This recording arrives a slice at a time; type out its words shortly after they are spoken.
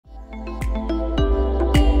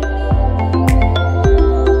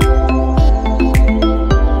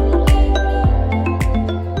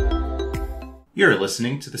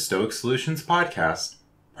listening to the Stoic Solutions podcast,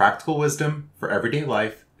 practical wisdom for everyday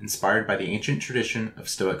life inspired by the ancient tradition of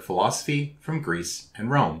Stoic philosophy from Greece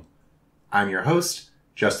and Rome. I'm your host,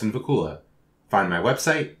 Justin Vacula. Find my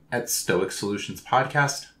website at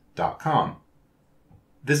stoicsolutionspodcast.com.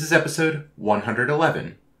 This is episode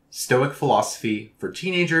 111, Stoic Philosophy for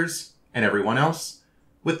Teenagers and Everyone Else,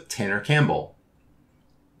 with Tanner Campbell.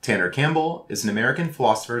 Tanner Campbell is an American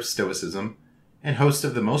philosopher of Stoicism and host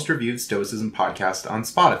of the most reviewed Stoicism podcast on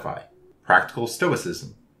Spotify, Practical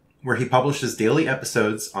Stoicism, where he publishes daily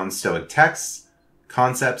episodes on Stoic texts,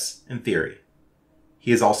 concepts, and theory.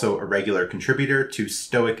 He is also a regular contributor to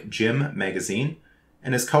Stoic Gym Magazine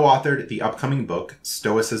and has co-authored the upcoming book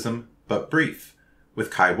Stoicism But Brief with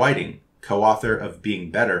Kai Whiting, co-author of Being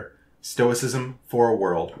Better, Stoicism for a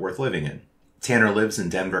World Worth Living In. Tanner lives in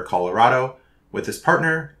Denver, Colorado, with his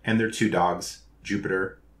partner and their two dogs,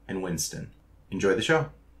 Jupiter and Winston. Enjoy the show.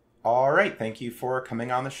 All right. Thank you for coming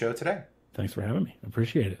on the show today. Thanks for having me.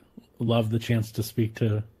 Appreciate it. Love the chance to speak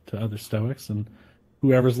to other Stoics and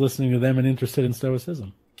whoever's listening to them and interested in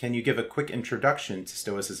Stoicism. Can you give a quick introduction to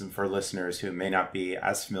Stoicism for listeners who may not be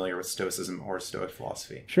as familiar with Stoicism or Stoic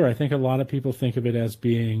philosophy? Sure. I think a lot of people think of it as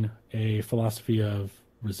being a philosophy of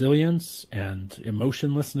resilience and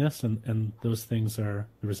emotionlessness, and those things are,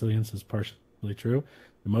 the resilience is partially true.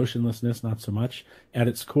 Emotionlessness, not so much. At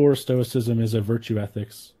its core, Stoicism is a virtue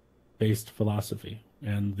ethics-based philosophy,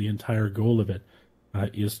 and the entire goal of it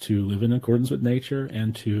is to live in accordance with nature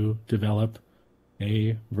and to develop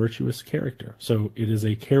a virtuous character. So it is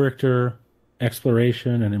a character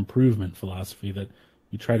exploration and improvement philosophy that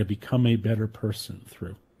you try to become a better person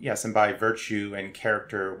through. Yes, and by virtue and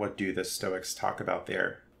character, what do the Stoics talk about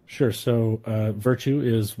there? Sure. So virtue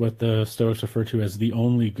is what the Stoics refer to as the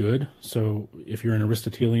only good. So if you're an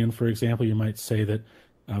Aristotelian, for example, you might say that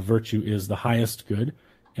virtue is the highest good.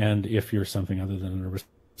 And if you're something other than an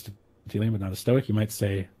Aristotelian but not a Stoic, you might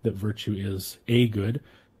say that virtue is a good.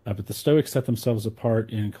 But the Stoics set themselves apart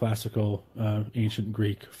in classical ancient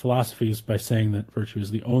Greek philosophies by saying that virtue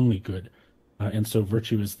is the only good. And so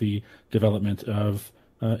virtue is the development of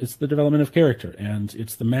character, and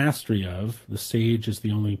it's the mastery of. The sage is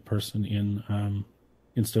the only person in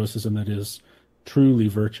Stoicism that is truly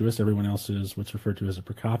virtuous. Everyone else is what's referred to as a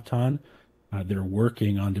prokopton. They're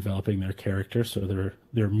working on developing their character, so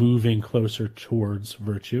they're moving closer towards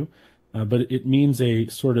virtue. But it means a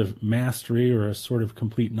sort of mastery or a sort of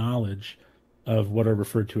complete knowledge of what are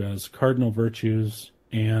referred to as cardinal virtues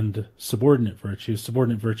and subordinate virtues.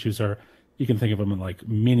 Subordinate virtues are, you can think of them like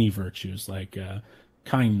mini virtues, like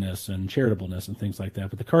kindness and charitableness and things like that.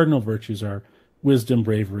 But the cardinal virtues are wisdom,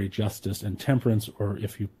 bravery, justice, and temperance, or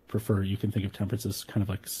if you prefer, you can think of temperance as kind of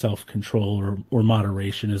like self-control or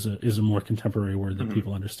moderation is a more contemporary word that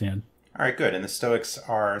people understand. All right, good. And the Stoics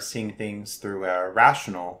are seeing things through a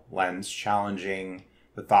rational lens, challenging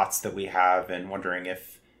the thoughts that we have and wondering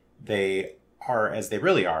if they are as they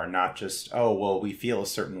really are, not just, oh, well, we feel a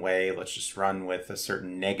certain way, let's just run with a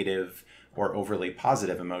certain negative or overly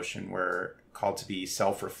positive emotion. We're called to be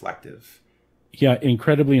self-reflective. Yeah,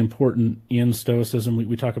 incredibly important in Stoicism.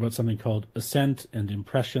 We talk about something called assent and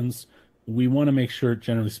impressions. We want to make sure,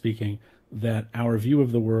 generally speaking, that our view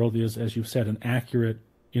of the world is, as you've said, an accurate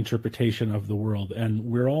interpretation of the world. And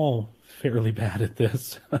we're all fairly bad at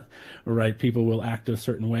this, right? People will act a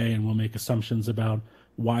certain way and will make assumptions about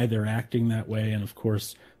why they're acting that way. And of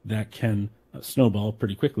course, that can snowball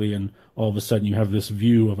pretty quickly. And all of a sudden you have this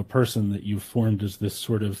view of a person that you've formed as this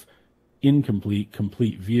sort of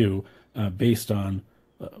complete view based on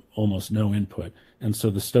almost no input. And so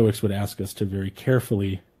the Stoics would ask us to very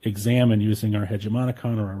carefully examine, using our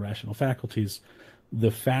hegemonicon or our rational faculties,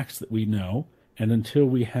 the facts that we know. And until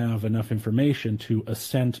we have enough information to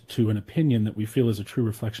assent to an opinion that we feel is a true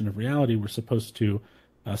reflection of reality, we're supposed to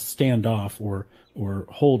stand off or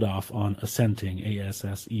hold off on assenting,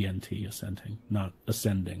 A-S-S-E-N-T, assenting, not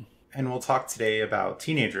ascending. And we'll talk today about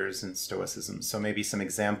teenagers and Stoicism. So maybe some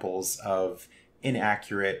examples of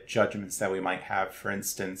inaccurate judgments that we might have. For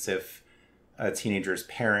instance, if a teenager's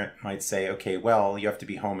parent might say, okay, well, you have to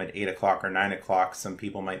be home at 8 o'clock or 9 o'clock. Some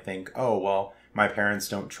people might think, oh, well, my parents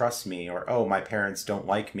don't trust me, or, oh, my parents don't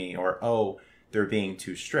like me, or, oh, they're being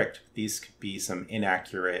too strict. These could be some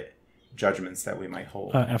inaccurate judgments that we might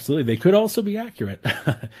hold. Absolutely. They could also be accurate.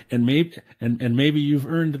 and maybe you've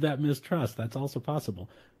earned that mistrust. That's also possible.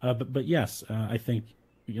 But yes, I think,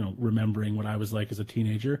 remembering what I was like as a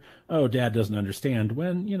teenager, oh, dad doesn't understand,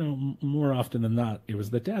 when, more often than not, it was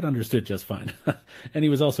that dad understood just fine. And he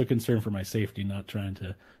was also concerned for my safety, not trying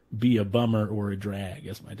to be a bummer or a drag,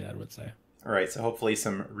 as my dad would say. All right. So hopefully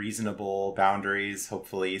some reasonable boundaries,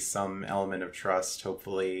 hopefully some element of trust,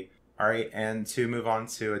 hopefully All right, and to move on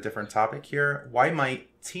to a different topic here, why might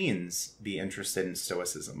teens be interested in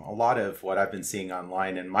Stoicism? A lot of what I've been seeing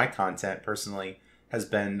online in my content personally has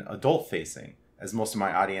been adult-facing, as most of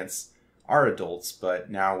my audience are adults, but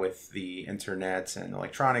now with the internet and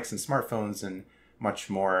electronics and smartphones and much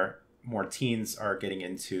more teens are getting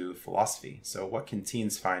into philosophy. So what can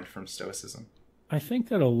teens find from Stoicism? I think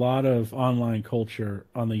that a lot of online culture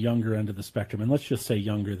on the younger end of the spectrum, and let's just say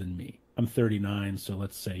younger than me. I'm 39, so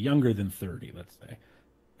let's say younger than 30, let's say.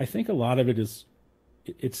 I think a lot of it is,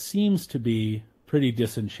 it seems to be pretty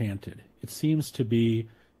disenchanted. It seems to be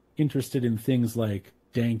interested in things like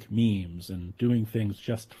dank memes and doing things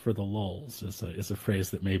just for the lulz, is a phrase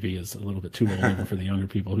that maybe is a little bit too old even for the younger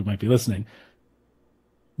people who might be listening.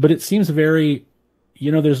 But it seems very,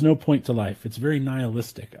 there's no point to life. It's very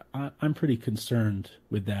nihilistic. I'm pretty concerned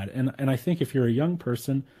with that. And I think if you're a young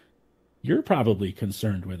person, you're probably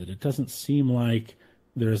concerned with it. It doesn't seem like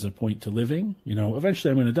there's a point to living.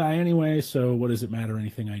 Eventually I'm going to die anyway, so what does it matter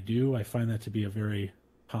anything I do? I find that to be a very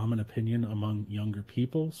common opinion among younger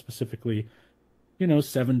people, specifically,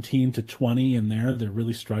 17 to 20 in there. They're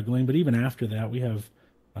really struggling. But even after that, we have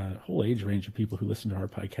a whole age range of people who listen to our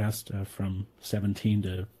podcast from 17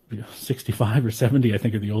 to 65 or 70, I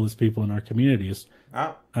think, are the oldest people in our communities.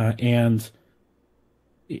 Oh. And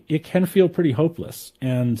it can feel pretty hopeless.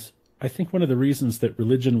 And I think one of the reasons that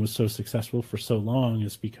religion was so successful for so long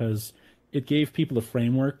is because it gave people a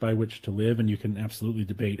framework by which to live, and you can absolutely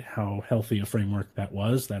debate how healthy a framework that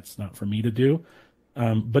was. That's not for me to do.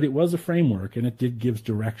 But it was a framework, and it did give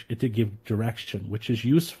direction, which is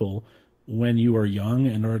useful when you are young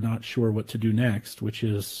and are not sure what to do next, which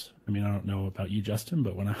is, I don't know about you, Justin,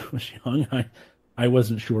 but when I was young, I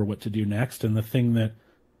wasn't sure what to do next. And the thing that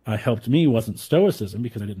helped me wasn't Stoicism,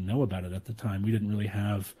 because I didn't know about it at the time. We didn't really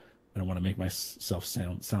have, I don't want to make myself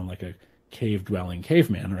sound like a cave-dwelling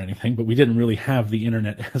caveman or anything, but we didn't really have the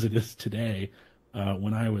internet as it is today.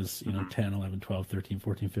 When I was, 10, 11, 12, 13,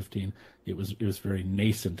 14, 15, it was very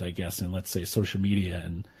nascent, I guess, in, let's say, social media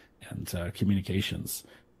and communications.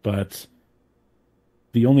 But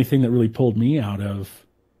the only thing that really pulled me out of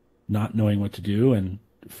not knowing what to do and,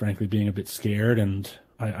 frankly, being a bit scared, and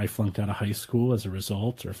I flunked out of high school as a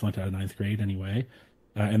result, or flunked out of ninth grade anyway,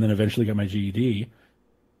 and then eventually got my GED.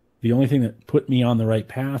 The only thing that put me on the right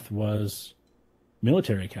path was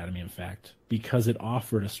military academy, in fact, because it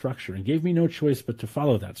offered a structure and gave me no choice but to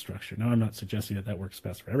follow that structure. Now, I'm not suggesting that works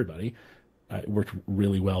best for everybody. It worked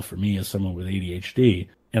really well for me as someone with ADHD.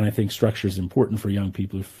 And I think structure is important for young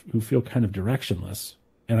people who feel kind of directionless.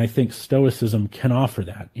 And I think Stoicism can offer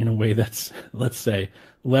that in a way that's, let's say,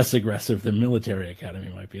 less aggressive than military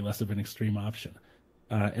academy might be, less of an extreme option.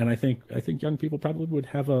 And I think young people probably would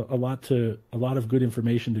have a lot of good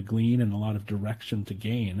information to glean and a lot of direction to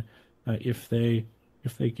gain if they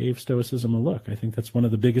gave Stoicism a look. I think that's one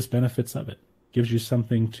of the biggest benefits of it. Gives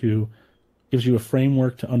you a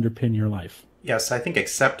framework to underpin your life. Yes, I think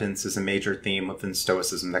acceptance is a major theme within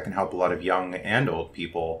Stoicism that can help a lot of young and old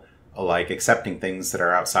people alike, accepting things that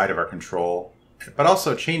are outside of our control, but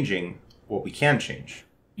also changing what we can change.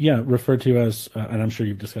 Yeah, referred to as, and I'm sure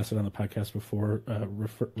you've discussed it on the podcast before,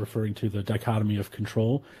 referring to the dichotomy of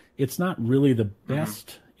control. It's not really the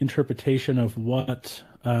best interpretation of what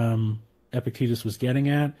Epictetus was getting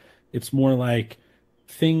at. It's more like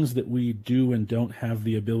things that we do and don't have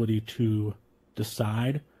the ability to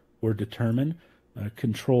decide or determine,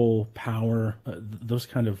 control, power, those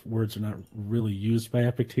kind of words are not really used by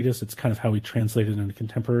Epictetus. It's kind of how he translated it in a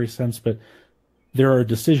contemporary sense, but there are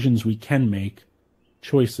decisions we can make,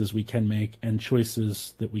 choices we can make, and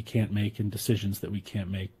choices that we can't make, and decisions that we can't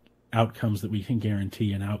make, outcomes that we can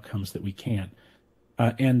guarantee and outcomes that we can't.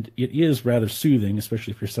 And it is rather soothing,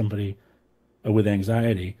 especially if you're somebody with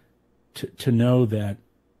anxiety, to know that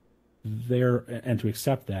and to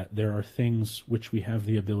accept that there are things which we have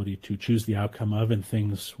the ability to choose the outcome of and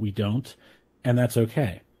things we don't, and that's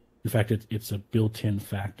okay. In fact, it's a built-in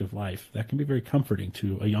fact of life. That can be very comforting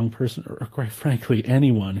to a young person, or quite frankly,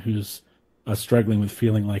 anyone who's struggling with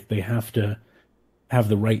feeling like they have to have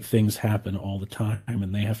the right things happen all the time,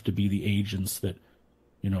 and they have to be the agents that,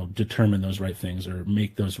 determine those right things or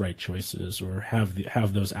make those right choices or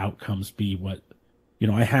have those outcomes be what,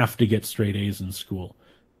 I have to get straight A's in school.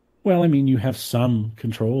 Well, you have some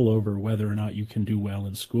control over whether or not you can do well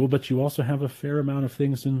in school, but you also have a fair amount of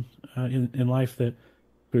things in life that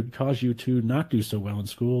could cause you to not do so well in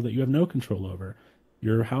school that you have no control over.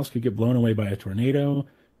 Your house could get blown away by a tornado.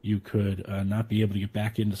 You could not be able to get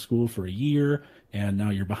back into school for a year, and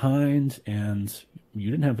now you're behind, and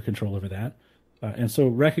you didn't have the control over that. And so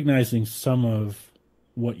recognizing some of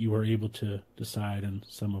what you are able to decide and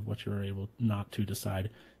some of what you are able not to decide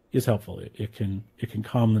is helpful. It can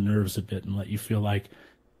calm the nerves a bit and let you feel like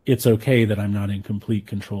it's okay that I'm not in complete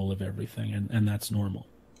control of everything, and that's normal.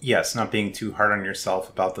 Yes, not being too hard on yourself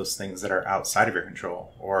about those things that are outside of your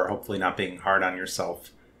control, or hopefully not being hard on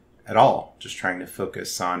yourself at all, just trying to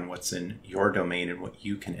focus on what's in your domain and what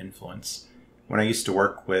you can influence. When I used to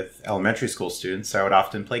work with elementary school students, I would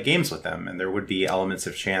often play games with them, and there would be elements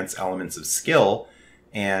of chance, elements of skill,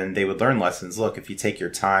 and they would learn lessons. Look, if you take your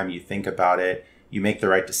time, you think about it, you make the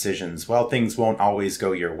right decisions, well, things won't always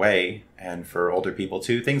go your way. And for older people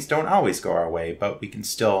too, things don't always go our way, but we can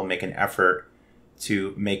still make an effort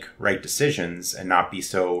to make right decisions and not be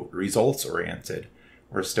so results oriented,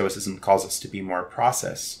 where Stoicism calls us to be more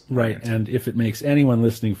process oriented. Right. And if it makes anyone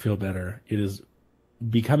listening feel better, it is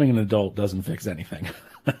becoming an adult doesn't fix anything.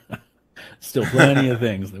 Still plenty of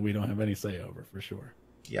things that we don't have any say over, for sure.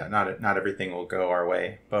 Yeah, not everything will go our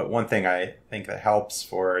way. But one thing I think that helps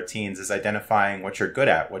for teens is identifying what you're good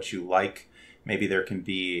at, what you like. Maybe there can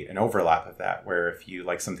be an overlap of that, where if you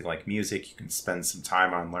like something like music, you can spend some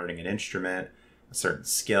time on learning an instrument, a certain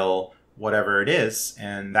skill, whatever it is.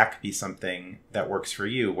 And that could be something that works for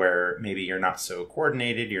you, where maybe you're not so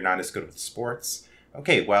coordinated, you're not as good with sports.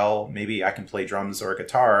 Okay, well, maybe I can play drums or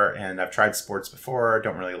guitar, and I've tried sports before,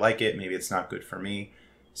 don't really like it, maybe it's not good for me.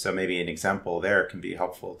 So maybe an example there can be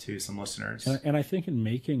helpful to some listeners. And I think in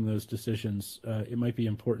making those decisions, it might be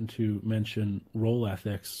important to mention role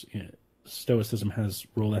ethics. Stoicism has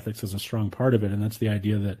role ethics as a strong part of it, and that's the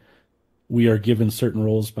idea that we are given certain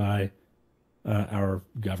roles by our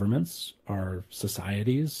governments, our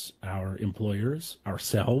societies, our employers,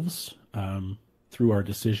 ourselves, through our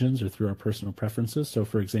decisions or through our personal preferences. So,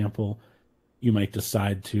 for example, you might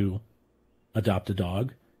decide to adopt a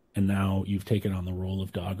dog, and now you've taken on the role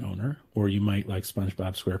of dog owner, or you might, like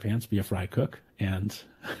SpongeBob SquarePants, be a fry cook, and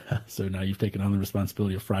so now you've taken on the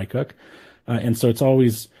responsibility of fry cook. And so it's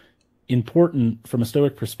always important from a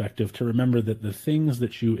Stoic perspective to remember that the things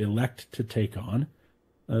that you elect to take on,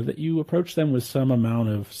 that you approach them with some amount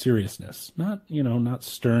of seriousness, not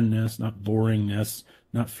sternness, not boringness,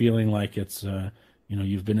 not feeling like it's,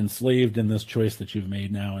 you've been enslaved in this choice that you've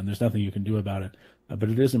made now, and there's nothing you can do about it. But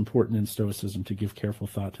it is important in Stoicism to give careful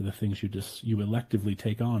thought to the things you electively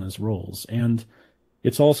take on as roles. And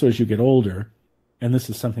it's also, as you get older, and this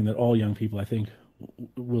is something that all young people, I think,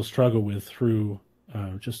 will struggle with through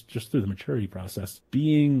just through the maturity process,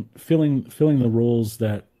 filling the roles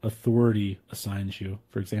that authority assigns you.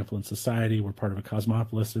 For example, in society, we're part of a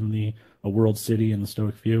cosmopolis in a world city in the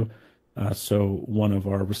Stoic view. So one of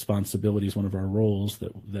our responsibilities, one of our roles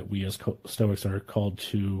that we as Stoics are called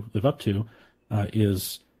to live up to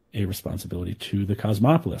is a responsibility to the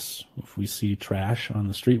cosmopolis. If we see trash on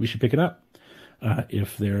the street, we should pick it up.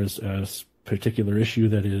 If there's a particular issue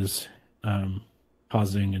that is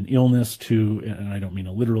causing an illness and I don't mean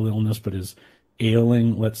a literal illness, but is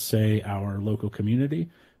ailing, let's say, our local community,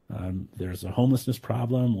 there's a homelessness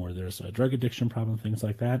problem or there's a drug addiction problem, things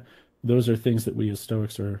like that. Those are things that we as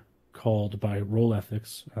Stoics are called by role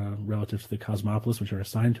ethics relative to the cosmopolis, which are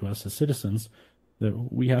assigned to us as citizens,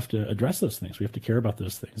 that we have to address those things. We have to care about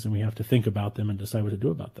those things, and we have to think about them and decide what to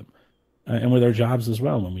do about them. And with our jobs as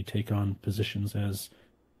well, when we take on positions as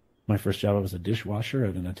my first job, I was a dishwasher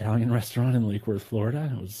at an Italian restaurant in Lake Worth,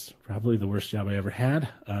 Florida. It was probably the worst job I ever had,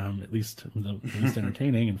 at least the least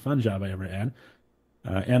entertaining and fun job I ever had.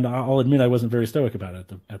 And I'll admit I wasn't very stoic about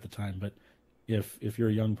it at the time. But if you're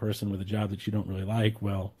a young person with a job that you don't really like,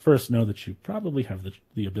 well, first know that you probably have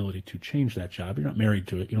the ability to change that job. You're not married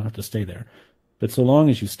to it. You don't have to stay there. But so long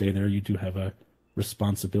as you stay there, you do have a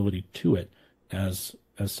responsibility to it as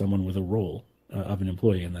someone with a role of an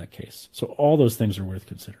employee in that case. So all those things are worth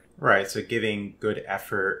considering. Right. So giving good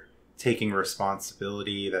effort, taking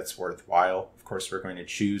responsibility that's worthwhile. Of course, we're going to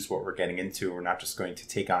choose what we're getting into. We're not just going to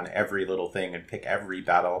take on every little thing and pick every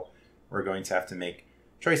battle. We're going to have to make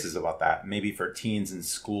choices about that. Maybe for teens in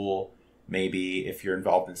school, maybe if you're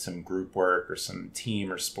involved in some group work or some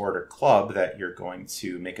team or sport or club, that you're going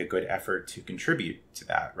to make a good effort to contribute to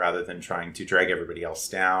that rather than trying to drag everybody else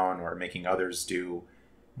down or making others do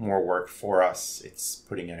more work for us. It's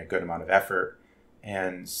putting in a good amount of effort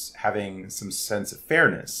and having some sense of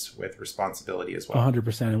fairness with responsibility as well.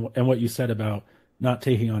 100%. And what you said about not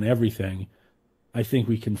taking on everything, I think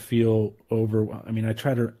we can feel I mean,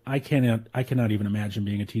 I cannot even imagine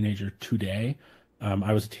being a teenager today.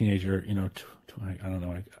 I was a teenager, I don't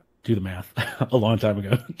know, do the math, a long time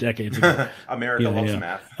ago, decades ago. America loves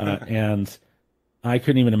math. And I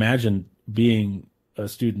couldn't even imagine being a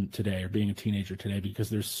student today or being a teenager today,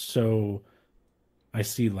 because I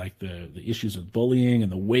see like the issues of bullying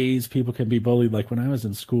and the ways people can be bullied. Like when I was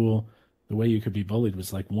in school, the way you could be bullied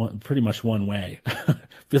was like pretty much one way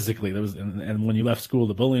physically. There was, and when you left school,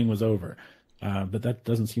 the bullying was over. But that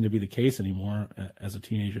doesn't seem to be the case anymore as a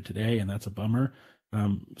teenager today, and that's a bummer.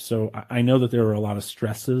 So I know that there are a lot of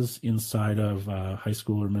stresses inside of high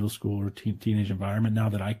school or middle school or teenage environment now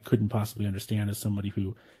that I couldn't possibly understand as somebody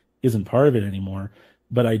who isn't part of it anymore.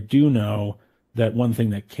 But I do know that one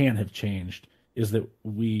thing that can't have changed is that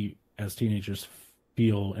we as teenagers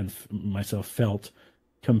feel, and myself felt,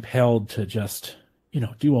 compelled to just,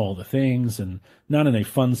 do all the things, and not in a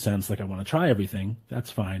fun sense, like I want to try everything, that's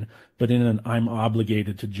fine, but in an I'm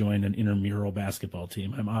obligated to join an intramural basketball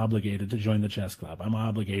team. I'm obligated to join the chess club. I'm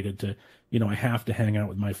obligated to, I have to hang out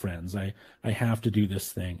with my friends. I have to do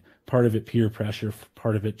this thing. Part of it peer pressure,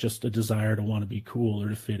 part of it just a desire to want to be cool or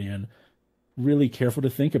to fit in. Really careful to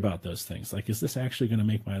think about those things. Like, is this actually going to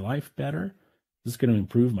make my life better? Is this going to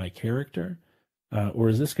improve my character? Or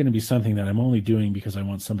is this going to be something that I'm only doing because I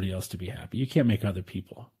want somebody else to be happy? You can't make other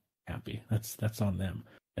people happy. That's on them.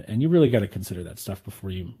 And you really got to consider that stuff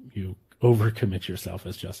before you overcommit yourself,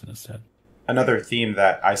 as Justin has said. Another theme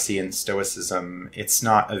that I see in Stoicism, it's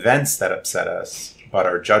not events that upset us, but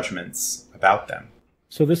our judgments about them.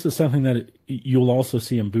 So this is something that you'll also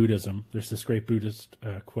see in Buddhism. There's this great Buddhist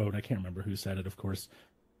quote. I can't remember who said it, of course.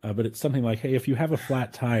 But it's something like, hey, if you have a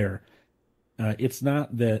flat tire, it's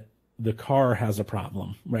not that the car has a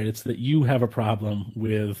problem, right? It's that you have a problem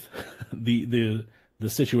with the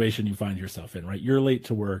situation you find yourself in, right? You're late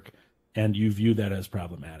to work and you view that as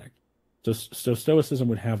problematic. So Stoicism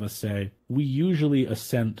would have us say, we usually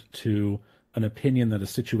assent to an opinion that a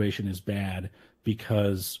situation is bad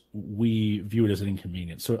because we view it as an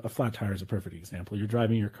inconvenience. So a flat tire is a perfect example. You're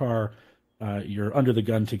driving your car, you're under the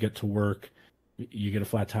gun to get to work, you get a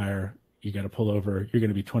flat tire, you got to pull over, you're going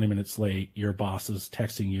to be 20 minutes late, your boss is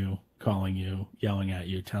texting you, calling you, yelling at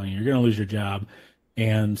you, telling you you're going to lose your job.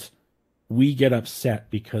 And we get upset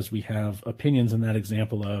because we have opinions in that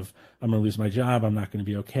example of, I'm going to lose my job, I'm not going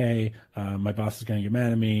to be okay, my boss is going to get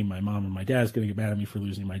mad at me, my mom and my dad is going to get mad at me for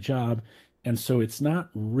losing my job. And so it's not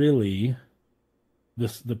really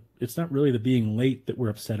the being late that we're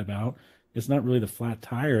upset about. It's not really the flat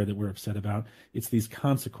tire that we're upset about. It's these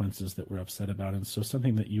consequences that we're upset about. And so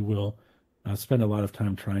something that you will spend a lot of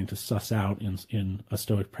time trying to suss out in a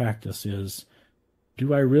Stoic practice is,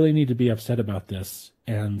 do I really need to be upset about this?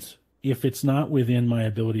 And if it's not within my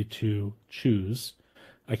ability to choose,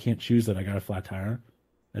 I can't choose that I got a flat tire.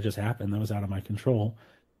 That just happened. That was out of my control.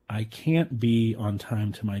 I can't be on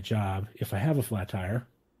time to my job if I have a flat tire.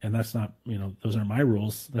 And that's not, those aren't my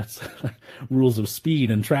rules. That's rules of speed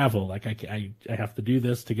and travel. Like I have to do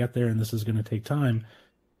this to get there, and this is going to take time.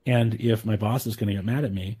 And if my boss is going to get mad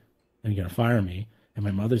at me and going to fire me, and my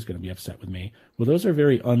mother's going to be upset with me, well, those are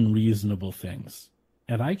very unreasonable things.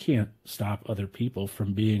 And I can't stop other people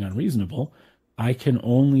from being unreasonable. I can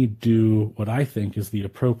only do what I think is the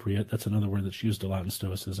appropriate, that's another word that's used a lot in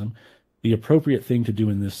Stoicism, the appropriate thing to do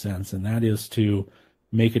in this sense, and that is to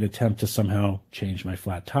make an attempt to somehow change my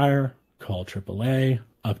flat tire, call AAA,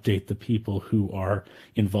 update the people who are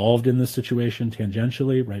involved in this situation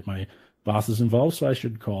tangentially, right? My boss is involved, so I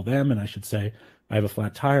should call them and I should say, I have a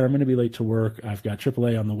flat tire, I'm going to be late to work, I've got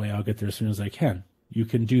AAA on the way, I'll get there as soon as I can. You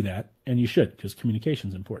can do that, and you should, because communication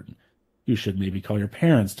is important. You should maybe call your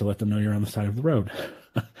parents to let them know you're on the side of the road.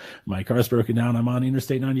 My car's broken down, I'm on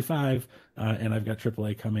Interstate 95, and I've got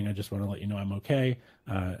AAA coming. I just want to let you know I'm okay,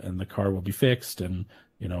 and the car will be fixed, and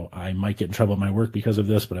I might get in trouble at my work because of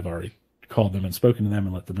this, but I've already called them and spoken to them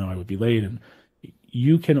and let them know I would be late. And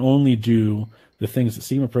you can only do the things that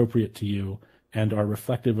seem appropriate to you and are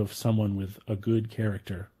reflective of someone with a good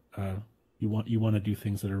character. You want to do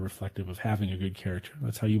things that are reflective of having a good character.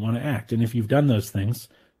 That's how you want to act. And if you've done those things,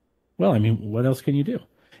 well, what else can you do?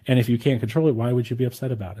 And if you can't control it, why would you be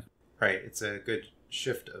upset about it? Right. It's a good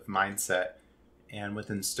shift of mindset. And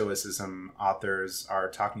within Stoicism, authors are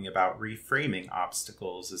talking about reframing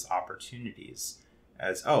obstacles as opportunities.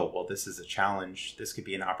 As, oh, well, this is a challenge. This could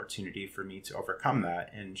be an opportunity for me to overcome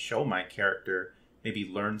that and show my character, maybe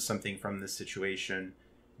learn something from this situation,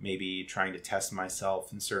 maybe trying to test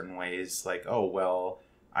myself in certain ways. Like, oh, well,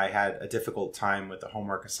 I had a difficult time with a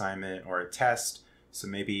homework assignment or a test, so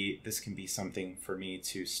maybe this can be something for me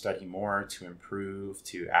to study more, to improve,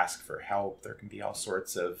 to ask for help. There can be all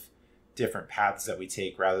sorts of different paths that we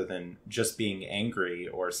take rather than just being angry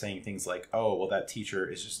or saying things like, oh, well, that teacher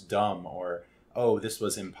is just dumb, or, oh, this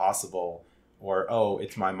was impossible, or, oh,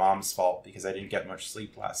 it's my mom's fault because I didn't get much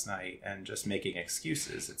sleep last night, and just making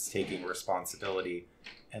excuses. It's taking responsibility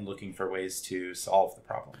and looking for ways to solve the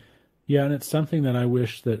problem. Yeah, and it's something that I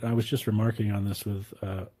wish that I was just remarking on this with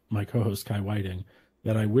my co-host Kai Whiting,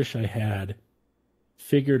 that I wish I had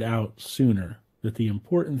figured out sooner that the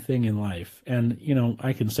important thing in life, and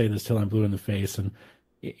I can say this till I'm blue in the face, and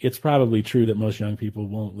it's probably true that most young people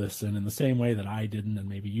won't listen in the same way that I didn't, and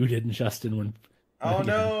maybe you didn't, Justin, when Oh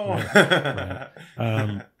no.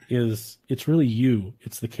 right. Is it's really you.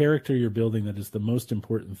 It's the character you're building that is the most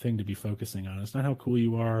important thing to be focusing on. It's not how cool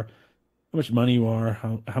you are, how much money you are,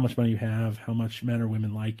 how much money you have, how much men or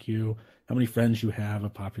women like you, how many friends you have, how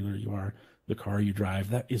popular you are, the car you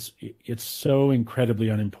drive. It's so incredibly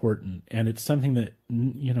unimportant, and it's something that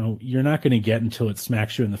you're not going to get until it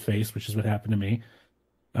smacks you in the face, which is what happened to me.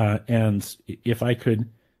 And if I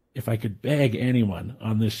could beg anyone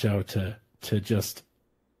on this show to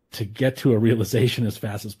get to a realization as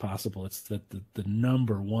fast as possible, it's that the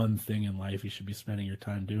number one thing in life you should be spending your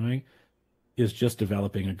time doing is just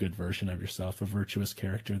developing a good version of yourself, a virtuous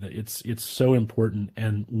character. That it's so important.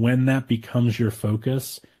 And when that becomes your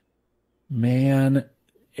focus, man,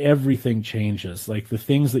 everything changes. Like, the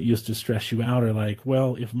things that used to stress you out are like,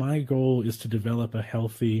 well, if my goal is to develop a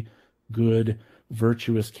healthy, good,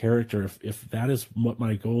 virtuous character, if that is what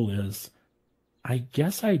my goal is, I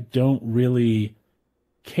guess I don't really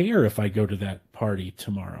care if I go to that party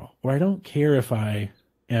tomorrow, or I don't care if I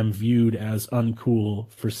am viewed as uncool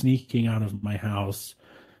for sneaking out of my house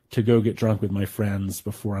to go get drunk with my friends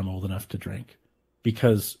before I'm old enough to drink.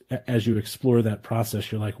 Because as you explore that process,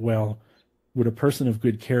 you're like, well, would a person of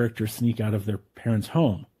good character sneak out of their parents'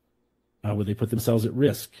 home? Would they put themselves at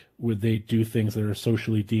risk? Would they do things that are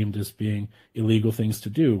socially deemed as being illegal things to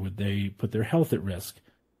do? Would they put their health at risk?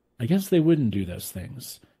 I guess they wouldn't do those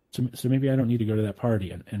things. So maybe I don't need to go to that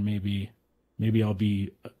party, and maybe I'll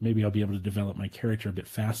be able to develop my character a bit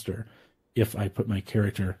faster if I put my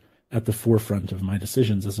character at the forefront of my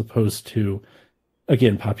decisions, as opposed to,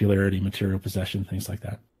 again, popularity, material possession, things like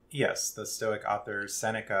that. Yes, the Stoic author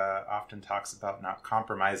Seneca often talks about not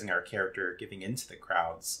compromising our character, giving into the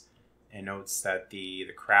crowds, and notes that the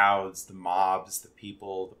crowds, the mobs, the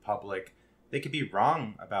people, the public, they could be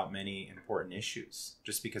wrong about many important issues.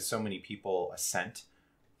 Just because so many people assent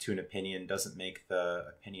to an opinion doesn't make the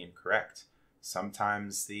opinion correct.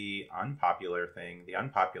 Sometimes the unpopular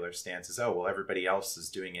stance is, oh, well, everybody else is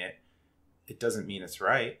doing it. It doesn't mean it's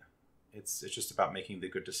right. It's just about making the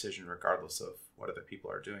good decision regardless of what other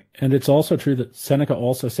people are doing. And it's also true that Seneca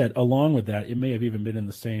also said, along with that, it may have even been in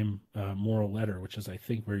the same moral letter, which is, I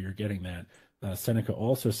think, where you're getting that. Seneca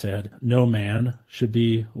also said, no man should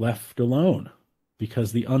be left alone,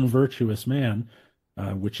 because the unvirtuous man,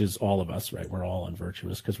 which is all of us, right? We're all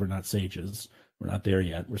unvirtuous because we're not sages. We're not there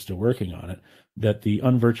yet. We're still working on it. That the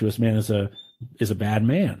unvirtuous man is a bad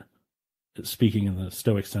man, speaking in the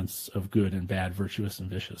Stoic sense of good and bad, virtuous and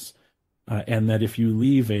vicious. And that if you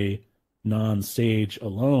leave a non-sage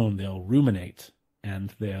alone, they'll ruminate,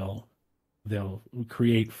 and they'll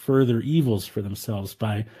create further evils for themselves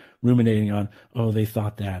by ruminating on, oh, they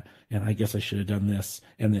thought that, and I guess I should have done this,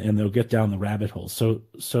 and they'll get down the rabbit hole.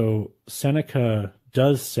 So Seneca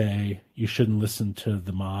does say you shouldn't listen to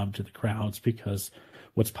the mob, to the crowds, because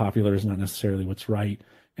what's popular is not necessarily what's right.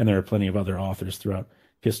 And there are plenty of other authors throughout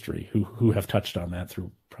history who have touched on that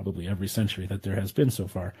through probably every century that there has been so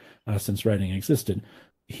far since writing existed.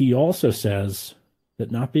 He also says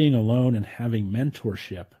that not being alone and having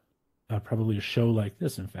mentorship, probably a show like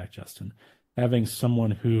this, in fact, Justin, having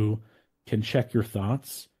someone who can check your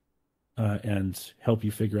thoughts and help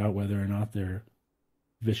you figure out whether or not they're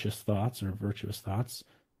vicious thoughts or virtuous thoughts,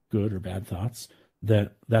 good or bad thoughts,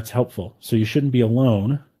 that's helpful. So you shouldn't be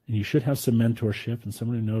alone, and you should have some mentorship and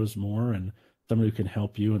someone who knows more, and someone who can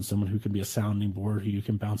help you, and someone who can be a sounding board who you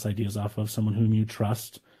can bounce ideas off of, someone whom you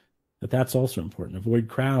trust. That's also important. Avoid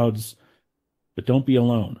crowds, but don't be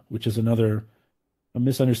alone, which is a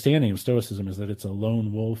misunderstanding of Stoicism, is that it's a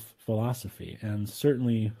lone wolf philosophy. And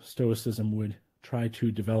certainly Stoicism would try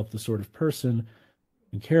to develop the sort of person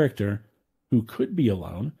and character who could be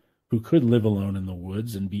alone, who could live alone in the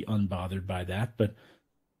woods and be unbothered by that. But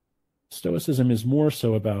Stoicism is more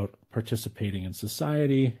so about participating in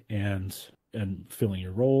society and filling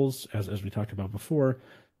your roles, as we talked about before,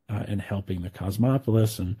 and helping the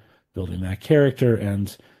cosmopolis and building that character.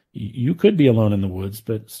 And you could be alone in the woods,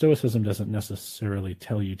 but Stoicism doesn't necessarily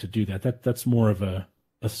tell you to do that. That's more of a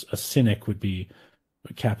cynic would be,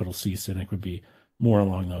 a capital C cynic would be more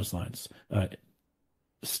along those lines.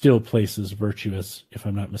 Still places virtue as, if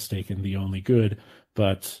I'm not mistaken, the only good,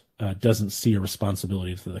 but doesn't see a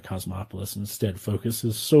responsibility to the cosmopolis. Instead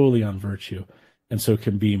focuses solely on virtue, and so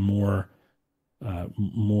can be more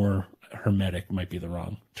hermetic, might be the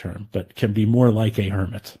wrong term, but can be more like a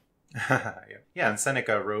hermit. Yeah, and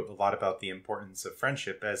Seneca wrote a lot about the importance of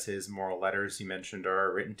friendship, as his moral letters you mentioned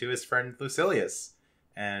are written to his friend Lucilius.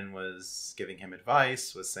 and was giving him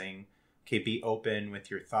advice, was saying, okay, be open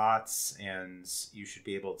with your thoughts, and you should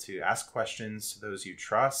be able to ask questions to those you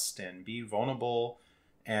trust and be vulnerable.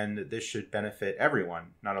 And this should benefit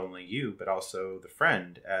everyone, not only you, but also the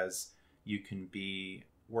friend, as you can be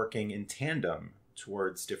working in tandem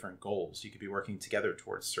towards different goals. You could be working together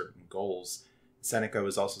towards certain goals. Seneca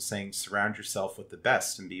was also saying, surround yourself with the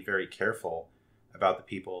best and be very careful about the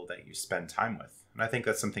people that you spend time with. And I think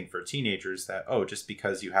that's something for teenagers that, just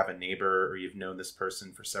because you have a neighbor or you've known this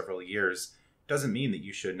person for several years doesn't mean that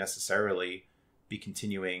you should necessarily be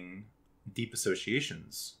continuing deep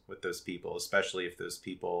associations with those people, especially if those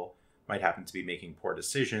people might happen to be making poor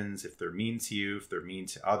decisions, if they're mean to you, if they're mean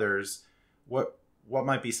to others. What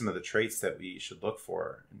might be some of the traits that we should look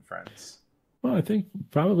for in friends? Well, I think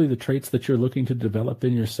probably the traits that you're looking to develop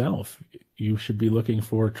in yourself. You should be looking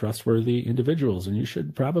for trustworthy individuals, and you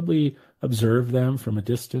should probably observe them from a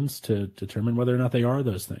distance to determine whether or not they are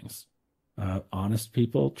those things. Honest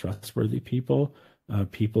people, trustworthy people,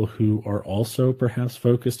 people who are also perhaps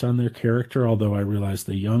focused on their character, although I realize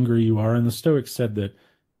the younger you are, and the Stoics said that,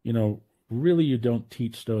 really you don't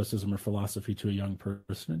teach Stoicism or philosophy to a young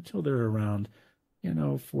person until they're around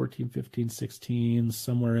 14, 15, 16,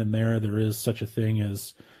 somewhere in there. There is such a thing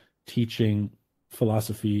as teaching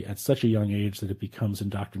philosophy at such a young age that it becomes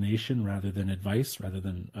indoctrination rather than advice, rather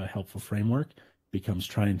than a helpful framework. It becomes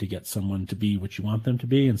trying to get someone to be what you want them to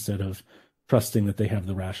be instead of trusting that they have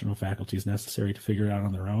the rational faculties necessary to figure it out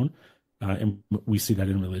on their own. And we see that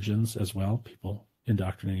in religions as well. People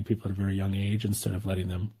indoctrinating people at a very young age instead of letting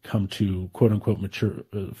them come to quote unquote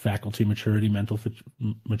faculty maturity, mental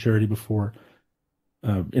maturity before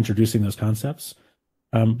introducing those concepts.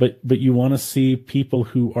 But you want to see people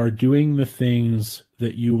who are doing the things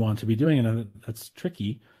that you want to be doing. And that's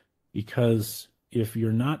tricky, because if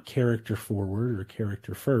you're not character forward or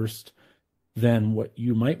character first, then what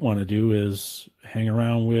you might want to do is hang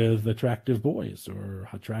around with attractive boys or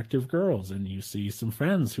attractive girls. And you see some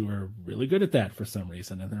friends who are really good at that for some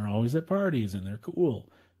reason, and they're always at parties and they're cool.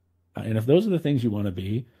 And if those are the things you want to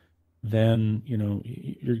be, then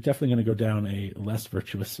you're definitely going to go down a less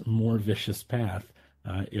virtuous, more vicious path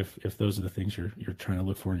if those are the things you're trying to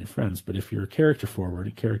look for in your friends. But if you're character forward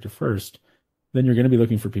and character first, then you're going to be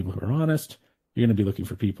looking for people who are honest. You're going to be looking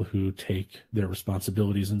for people who take their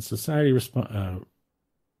responsibilities in society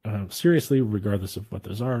seriously, regardless of what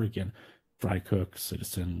those are. Again, fry cook,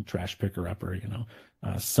 citizen, trash picker upper,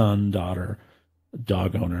 son, daughter,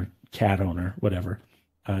 dog owner, cat owner, whatever.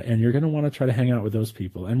 And you're going to want to try to hang out with those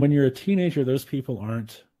people. And when you're a teenager, those people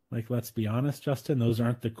aren't, like, let's be honest, Justin, those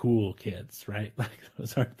aren't the cool kids, right? Like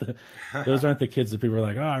those aren't the kids that people are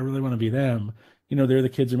like, oh, I really want to be them. They're the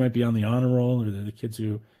kids who might be on the honor roll, or they're the kids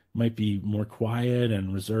who might be more quiet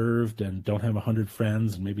and reserved and don't have 100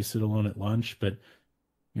 friends and maybe sit alone at lunch. But,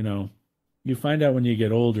 you find out when you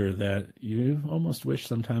get older that you almost wish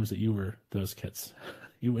sometimes that you were those kids.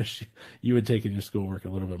 You wish you had taken your schoolwork a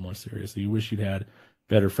little bit more seriously. You wish you'd had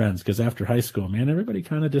better friends, because after high school, man, everybody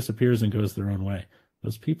kind of disappears and goes their own way.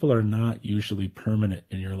 Those people are not usually permanent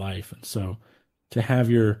in your life. And so to have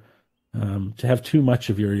too much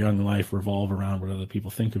of your young life revolve around what other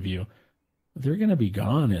people think of you, they're going to be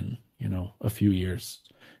gone in, a few years.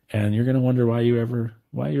 And you're going to wonder why you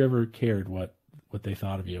ever cared what they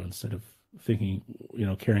thought of you, instead of thinking,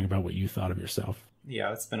 caring about what you thought of yourself.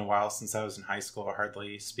 Yeah, it's been a while since I was in high school. I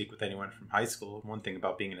hardly speak with anyone from high school. One thing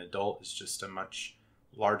about being an adult is just a much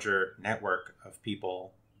larger network of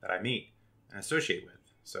people that I meet and associate with.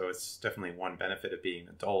 So it's definitely one benefit of being an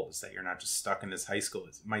adult, is that you're not just stuck in this high school.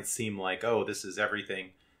 It might seem like, oh, this is everything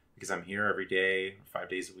because I'm here every day, 5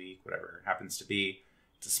 days a week, whatever it happens to be.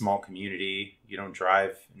 It's a small community. You don't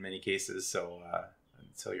drive in many cases, so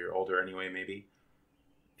until you're older anyway, maybe.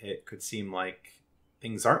 It could seem like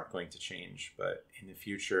things aren't going to change, but in the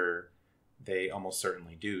future, they almost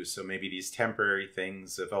certainly do. So maybe these temporary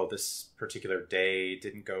things of, oh, this particular day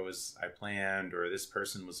didn't go as I planned, or this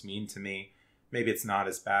person was mean to me, maybe it's not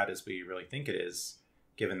as bad as we really think it is,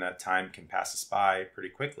 given that time can pass us by pretty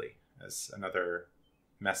quickly. As another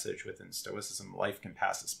message within Stoicism, life can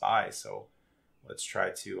pass us by, so let's try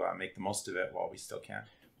to make the most of it while we still can.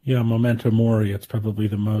 Yeah, memento mori, it's probably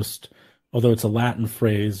the most, although it's a Latin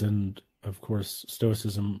phrase, and of course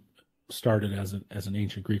Stoicism started as an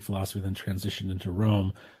ancient Greek philosophy, then transitioned into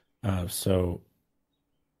Rome. So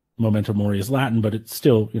memento mori is Latin, but it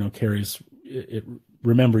still, carries it.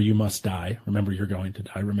 Remember, you must die. Remember, you're going to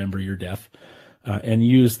die. Remember your death, and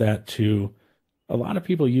use that to. A lot of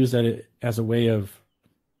people use that as a way of,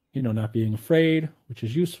 not being afraid, which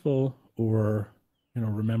is useful, or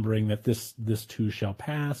remembering that this too shall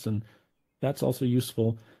pass, and that's also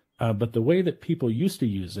useful. But the way that people used to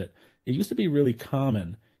use it, it used to be really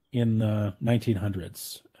common in the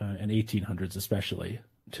 1900s and 1800s especially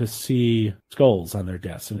to see skulls on their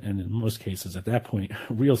desks, and in most cases at that point,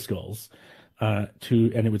 real skulls, and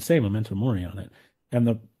it would say memento mori on it.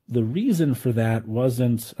 And the reason for that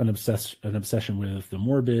wasn't an obsession with the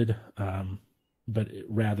morbid, but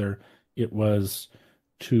rather it was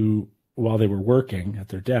to, while they were working at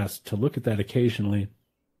their desk, to look at that occasionally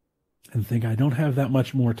and think, I don't have that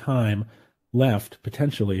much more time left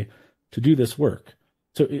potentially to do this work.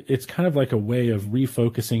 So it's kind of like a way of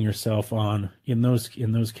refocusing yourself on, in those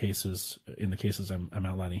cases, in the cases I'm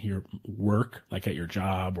outlining here, work, like at your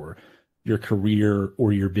job or your career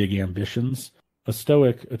or your big ambitions. A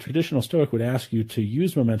traditional Stoic would ask you to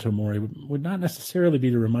use memento mori would not necessarily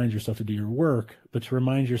be to remind yourself to do your work, but to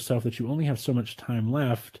remind yourself that you only have so much time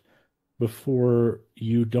left before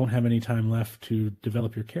you don't have any time left to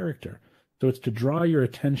develop your character. So it's to draw your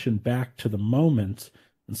attention back to the moment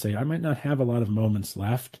and say, I might not have a lot of moments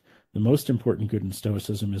left. The most important good in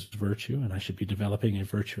Stoicism is virtue, and I should be developing a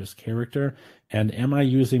virtuous character. And am I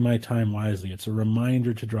using my time wisely? It's a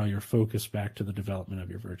reminder to draw your focus back to the development of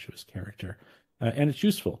your virtuous character. And it's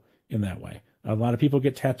useful in that way. A lot of people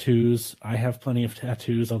get tattoos. I have plenty of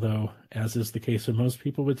tattoos, although, as is the case with most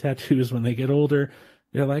people with tattoos, when they get older,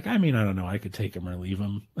 they're like, I don't know, I could take them or leave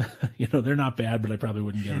them. They're not bad, but I probably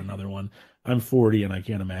wouldn't get another one. I'm 40 and I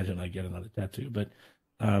can't imagine I'd get another tattoo. But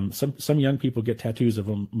some young people get tattoos of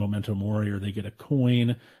a memento mori, or they get a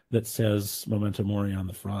coin that says memento mori on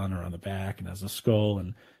the front or on the back and has a skull.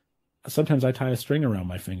 And sometimes I tie a string around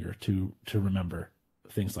my finger to remember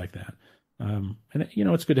things like that. And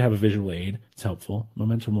it's good to have a visual aid. It's helpful.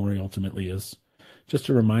 Memento mori ultimately is just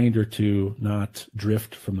a reminder to not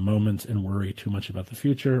drift from the moment and worry too much about the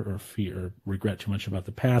future, or fear or regret too much about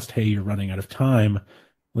the past. Hey, you're running out of time.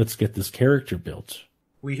 Let's get this character built.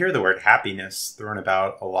 We hear the word happiness thrown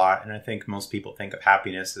about a lot, and I think most people think of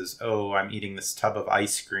happiness as, oh, I'm eating this tub of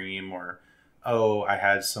ice cream, or, oh, I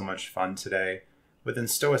had so much fun today. Within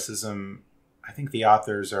Stoicism, I think the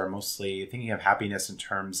authors are mostly thinking of happiness in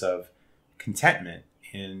terms of contentment,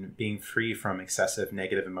 in being free from excessive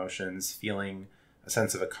negative emotions, feeling a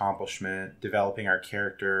sense of accomplishment, developing our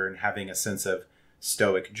character, and having a sense of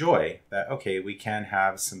Stoic joy that, okay, we can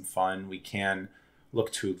have some fun, we can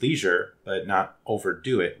look to leisure, but not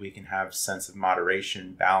overdo it. We can have sense of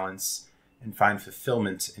moderation, balance, and find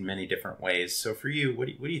fulfillment in many different ways. So for you, what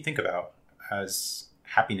do you think about as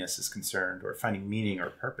happiness is concerned, or finding meaning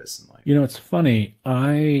or purpose in life? It's funny.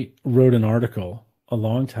 I wrote an article a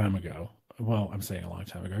long time ago. Well, I'm saying a long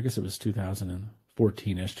time ago. I guess it was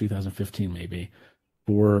 2014-ish, 2015 maybe,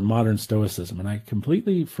 for modern Stoicism. And I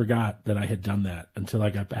completely forgot that I had done that until I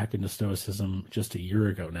got back into Stoicism just a year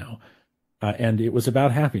ago now. And it was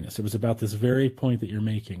about happiness. It was about this very point that you're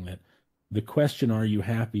making, that the question, are you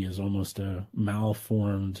happy, is almost a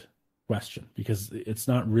malformed question, because it's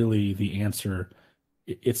not really the answer.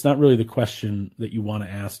 It's not really the question that you want to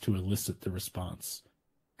ask to elicit the response.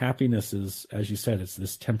 Happiness is, as you said, it's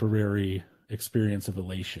this temporary experience of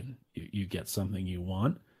elation. You get something you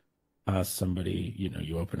want. Somebody,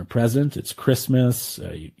 you open a present, it's Christmas,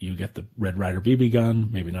 you get the Red Ryder BB gun.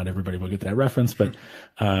 Maybe not everybody will get that reference, but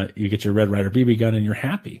you get your Red Ryder BB gun and you're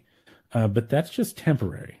happy. But that's just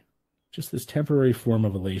temporary, just this temporary form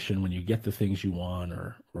of elation when you get the things you want,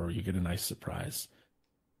 or you get a nice surprise.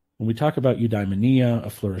 When we talk about eudaimonia, a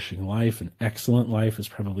flourishing life, an excellent life is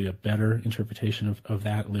probably a better interpretation of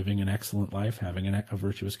that, living an excellent life, having a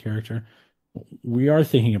virtuous character. We are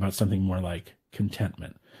thinking about something more like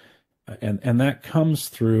contentment. And that comes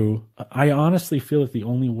through, I honestly feel that the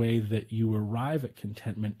only way that you arrive at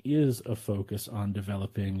contentment is a focus on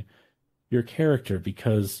developing your character,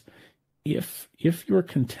 because if your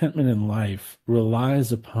contentment in life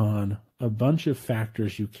relies upon a bunch of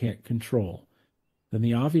factors you can't control, then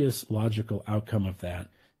the obvious logical outcome of that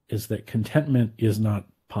is that contentment is not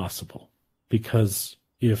possible. Because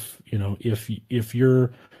if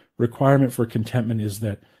your requirement for contentment is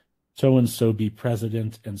that so-and-so be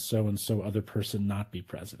president and so-and-so other person not be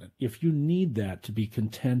president, if you need that to be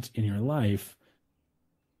content in your life,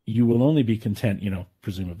 you will only be content,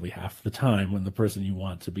 presumably half the time, when the person you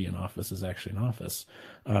want to be in office is actually in office,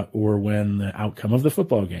 or when the outcome of the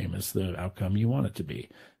football game is the outcome you want it to be.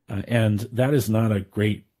 And that is not a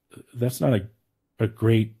great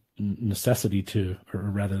necessity to, or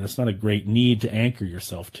rather, that's not a great need to anchor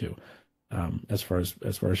yourself to. As far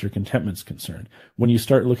as your contentment's concerned. When you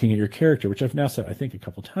start looking at your character, which I've now said, I think, a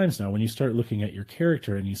couple times now, when you start looking at your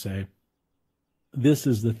character and you say, this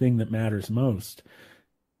is the thing that matters most,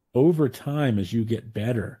 over time, as you get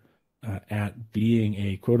better at being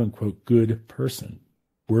a quote unquote good person,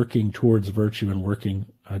 working towards virtue and working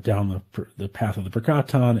down the path of the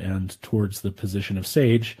Prakaton and towards the position of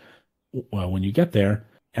sage, well, when you get there,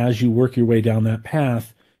 as you work your way down that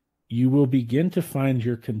path, you will begin to find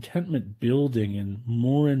your contentment building in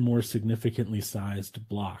more and more significantly sized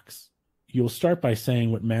blocks. You'll start by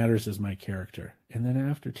saying what matters is my character. And then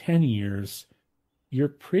after 10 years, you're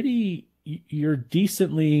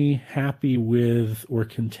decently happy with or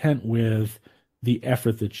content with the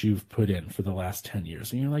effort that you've put in for the last 10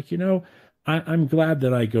 years. And you're like, I'm glad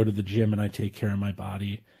that I go to the gym and I take care of my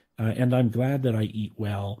body. And I'm glad that I eat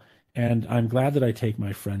well. And I'm glad that I take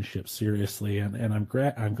my friendship seriously. And I'm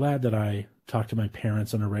glad that I talk to my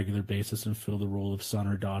parents on a regular basis and fill the role of son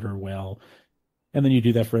or daughter well. And then you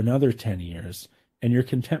do that for another 10 years. And your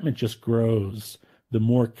contentment just grows the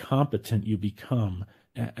more competent you become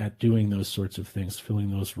at doing those sorts of things,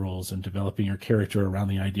 filling those roles and developing your character around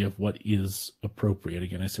the idea of what is appropriate.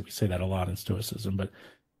 Again, we say that a lot in Stoicism, but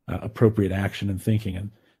appropriate action and thinking.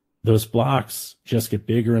 And those blocks just get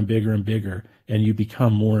bigger and bigger and bigger, and you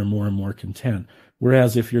become more and more and more content.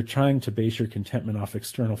 Whereas if you're trying to base your contentment off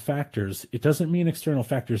external factors, it doesn't mean external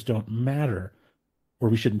factors don't matter or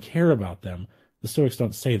we shouldn't care about them. The Stoics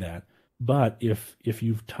don't say that. But if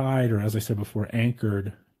you've tied, or as I said before,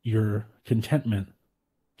 anchored your contentment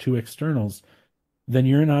to externals, then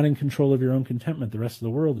you're not in control of your own contentment. The rest of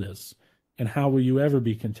the world is. And how will you ever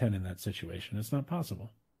be content in that situation? It's not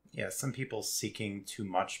possible. Yeah, some people seeking too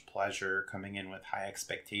much pleasure, coming in with high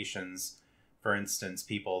expectations. For instance,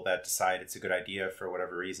 people that decide it's a good idea for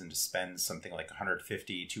whatever reason to spend something like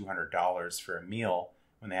 $150, $200 for a meal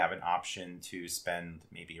when they have an option to spend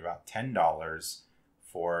maybe about $10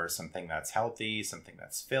 for something that's healthy, something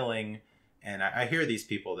that's filling. And I hear these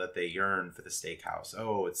people that they yearn for the steakhouse.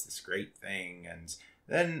 Oh, it's this great thing. And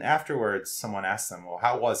then afterwards, someone asks them, well,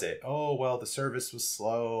 how was it? Oh, well, the service was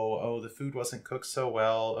slow. Oh, the food wasn't cooked so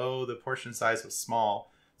well. Oh, the portion size was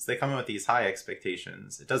small. So they come in with these high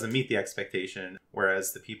expectations. It doesn't meet the expectation,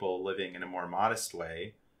 whereas the people living in a more modest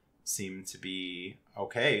way seem to be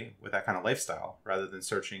okay with that kind of lifestyle rather than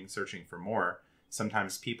searching for more.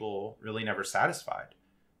 Sometimes people really never satisfied.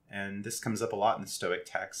 And this comes up a lot in Stoic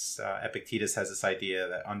texts. Epictetus has this idea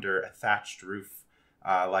that under a thatched roof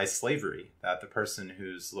lies slavery, that the person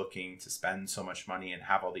who's looking to spend so much money and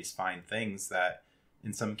have all these fine things that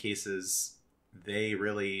in some cases they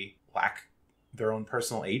really lack their own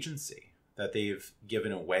personal agency, that they've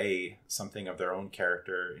given away something of their own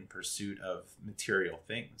character in pursuit of material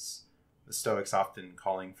things. The Stoics often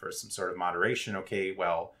calling for some sort of moderation. Okay,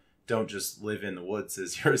 well, don't just live in the woods,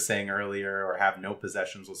 as you were saying earlier, or have no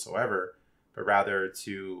possessions whatsoever, but rather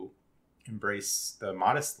to embrace the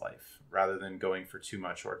modest life rather than going for too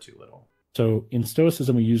much or too little. So in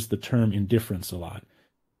Stoicism, we use the term indifference a lot.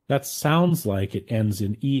 That sounds like it ends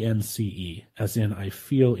in ENCE, as in I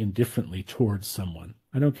feel indifferently towards someone.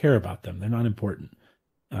 I don't care about them. They're not important.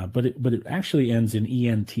 But it actually ends in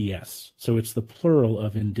ENTS. So it's the plural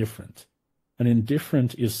of indifferent. An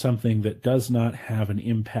indifferent is something that does not have an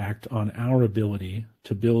impact on our ability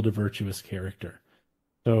to build a virtuous character.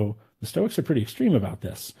 So the Stoics are pretty extreme about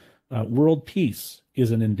this. World peace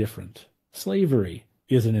is an indifferent. Slavery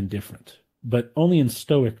is an indifferent, but only in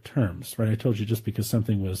Stoic terms, right? I told you just because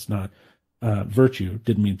something was not virtue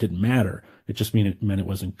didn't mean it didn't matter. It just meant it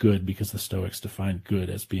wasn't good because the Stoics defined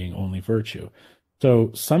good as being only virtue.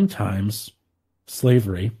 So sometimes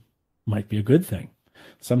slavery might be a good thing.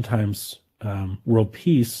 Sometimes world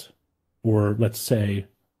peace, or let's say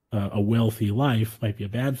a wealthy life, might be a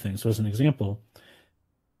bad thing. So as an example,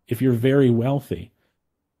 if you're very wealthy,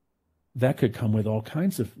 that could come with all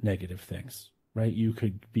kinds of negative things, right? You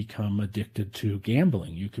could become addicted to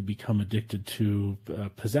gambling. You could become addicted to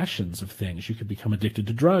possessions of things. You could become addicted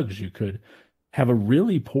to drugs. You could have a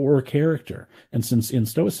really poor character. And since in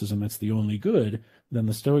Stoicism that's the only good, then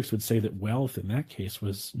the Stoics would say that wealth in that case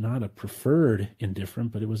was not a preferred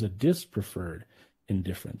indifferent, but it was a dispreferred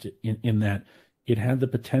indifferent, in that it had the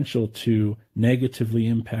potential to negatively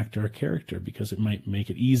impact our character because it might make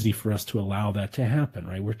it easy for us to allow that to happen,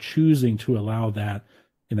 right? We're choosing to allow that,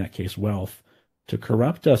 in that case, wealth, to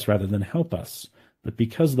corrupt us rather than help us. But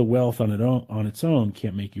because the wealth on its own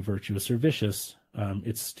can't make you virtuous or vicious,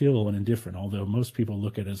 it's still an indifferent, although most people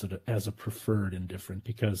look at it as a preferred indifferent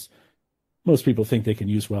because most people think they can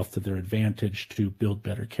use wealth to their advantage to build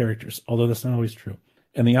better characters, although that's not always true.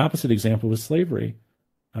 And the opposite example was slavery.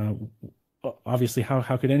 Obviously,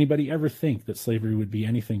 how could anybody ever think that slavery would be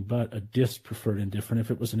anything but a dispreferred indifferent if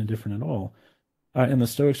it was an indifferent at all? And the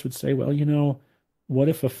Stoics would say, well, what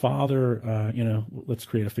if a father, let's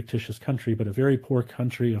create a fictitious country, but a very poor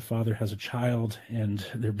country, a father has a child and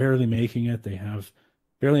they're barely making it. They have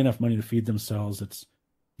barely enough money to feed themselves. It's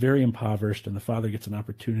very impoverished, and the father gets an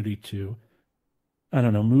opportunity to, I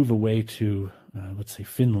don't know, move away to, let's say,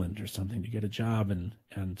 Finland or something to get a job.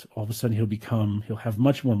 And all of a sudden he'll have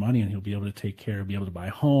much more money, and he'll be able to take care, be able to buy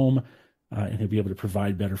a home, and he'll be able to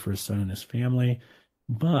provide better for his son and his family.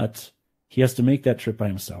 But he has to make that trip by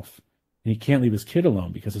himself. And he can't leave his kid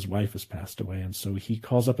alone because his wife has passed away. And so he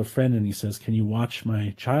calls up a friend and he says, "Can you watch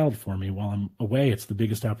my child for me while I'm away? It's the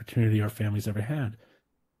biggest opportunity our family's ever had."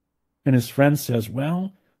 And his friend says,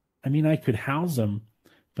 "Well, I mean, I could house him,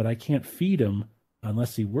 but I can't feed him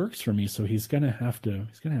unless he works for me. So he's going to have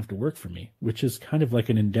to work for me," which is kind of like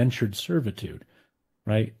an indentured servitude,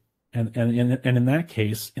 right? And in that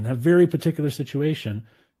case, in that very particular situation,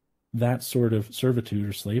 that sort of servitude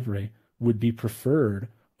or slavery would be preferred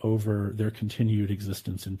over their continued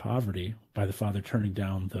existence in poverty by the father turning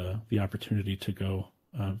down the opportunity to go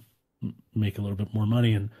make a little bit more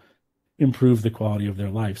money and improve the quality of their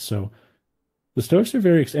life. So the Stoics are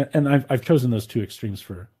very, and I've chosen those two extremes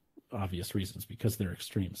for obvious reasons because they're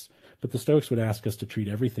extremes. But the Stoics would ask us to treat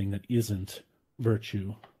everything that isn't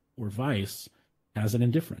virtue or vice as an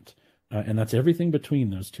indifferent. And that's everything between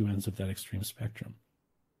those two ends of that extreme spectrum.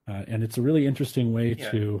 And it's a really interesting way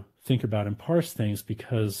to think about and parse things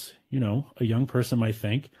because, a young person might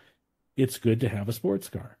think it's good to have a sports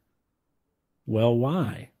car. Well,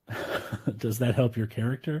 why? Does that help your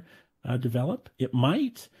character develop? It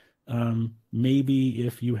might. Maybe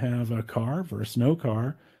if you have a car versus no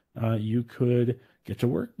car, you could get to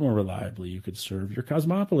work more reliably. You could serve your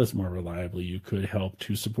cosmopolis more reliably. You could help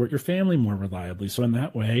to support your family more reliably. So in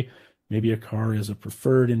that way, maybe a car is a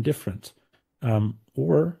preferred indifferent.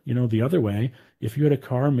 Or, the other way, if you had a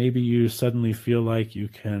car, maybe you suddenly feel like you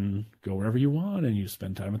can go wherever you want and you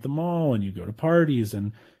spend time at the mall and you go to parties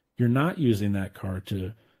and you're not using that car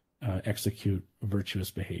to execute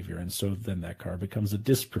virtuous behavior. And so then that car becomes a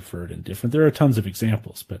dispreferred indifferent. There are tons of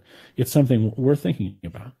examples, but it's something we're thinking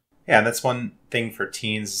about. Yeah, and that's one thing for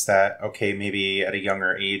teens is that, okay, maybe at a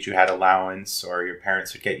younger age you had allowance or your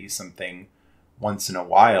parents would get you something once in a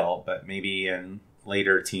while, but maybe in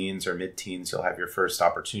later teens or mid-teens, you'll have your first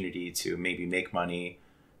opportunity to maybe make money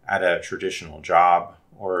at a traditional job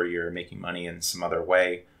or you're making money in some other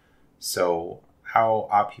way. So how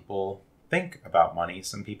ought people think about money?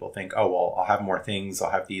 Some people think, oh, well, I'll have more things.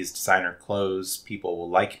 I'll have these designer clothes. People will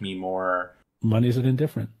like me more. Money's an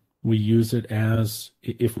indifferent. We use it as,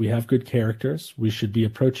 if we have good characters, we should be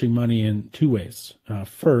approaching money in two ways.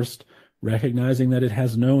 First, recognizing that it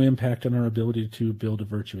has no impact on our ability to build a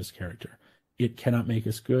virtuous character. It cannot make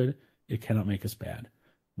us good. It cannot make us bad.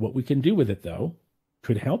 What we can do with it, though,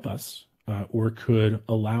 could help us or could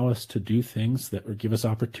allow us to do things that would give us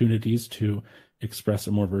opportunities to express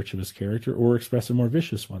a more virtuous character or express a more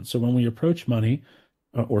vicious one. So when we approach money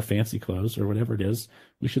or fancy clothes or whatever it is,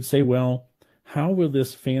 we should say, well, how will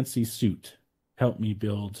this fancy suit help me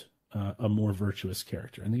build a more virtuous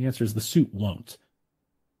character? And the answer is the suit won't.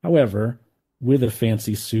 However, with a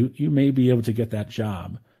fancy suit, you may be able to get that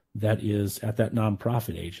job that is at that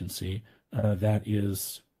nonprofit agency that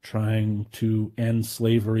is trying to end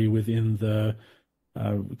slavery within the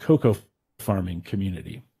cocoa farming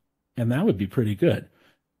community. And that would be pretty good.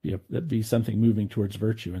 That'd be something moving towards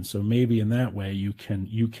virtue. And so maybe in that way you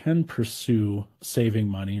can pursue saving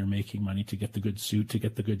money or making money to get the good suit, to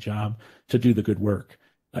get the good job, to do the good work.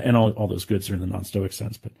 And all those goods are in the non-Stoic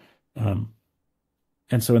sense. But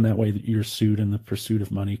and so in that way, your suit and the pursuit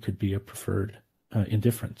of money could be a preferred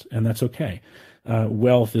indifferent, and that's okay.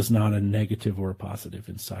 Wealth is not a negative or a positive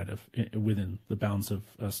within the bounds of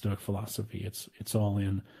Stoic philosophy. It's all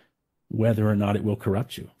in whether or not it will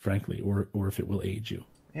corrupt you, frankly, or if it will aid you.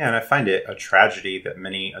 Yeah, and I find it a tragedy that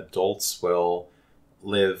many adults will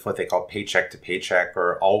live what they call paycheck to paycheck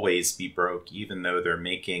or always be broke, even though they're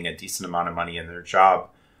making a decent amount of money in their job,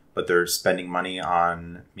 but they're spending money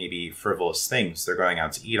on maybe frivolous things. They're going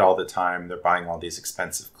out to eat all the time. They're buying all these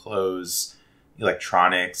expensive clothes,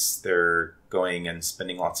 electronics. They're going and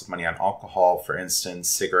spending lots of money on alcohol, for instance,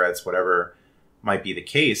 cigarettes, whatever might be the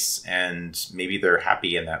case. And maybe they're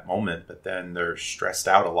happy in that moment, but then they're stressed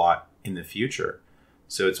out a lot in the future.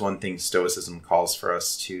 So it's one thing Stoicism calls for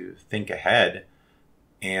us to think ahead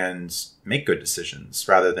and make good decisions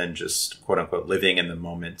rather than just, quote unquote, living in the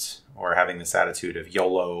moment or having this attitude of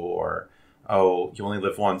YOLO or, oh, you only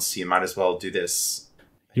live once, you might as well do this.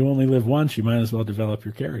 You only live once, you might as well develop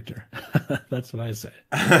your character. That's what I say.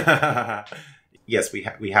 Yes,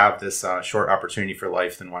 we have this short opportunity for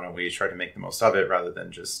life, then why don't we try to make the most of it rather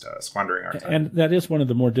than just squandering our time? And that is one of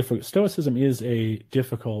the more difficult. Stoicism is a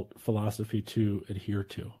difficult philosophy to adhere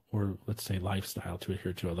to, or let's say lifestyle to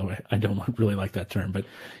adhere to, although I don't really like that term. But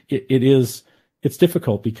it's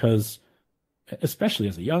difficult because especially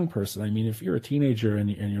as a young person. I mean, if you're a teenager and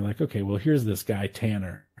you're like, okay, well, here's this guy,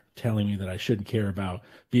 Tanner, telling me that I shouldn't care about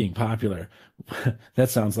being popular. That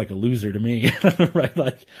sounds like a loser to me, right?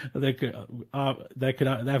 Like that could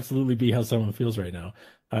absolutely be how someone feels right now.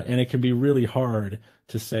 And it can be really hard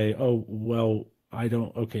to say, oh, well, I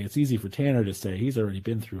don't, okay, it's easy for Tanner to say he's already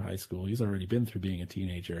been through high school. He's already been through being a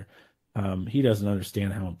teenager. He doesn't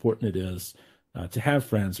understand how important it is to have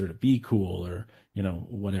friends or to be cool or,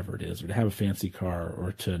 whatever it is, or to have a fancy car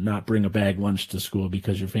or to not bring a bag lunch to school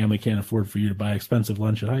because your family can't afford for you to buy expensive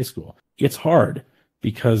lunch at high school. It's hard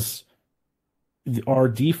because our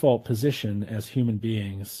default position as human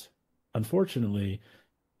beings, unfortunately,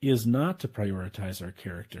 is not to prioritize our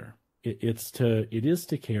character. It is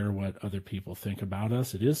to care what other people think about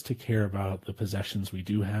us. It is to care about the possessions we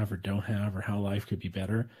do have or don't have or how life could be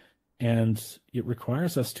better. And it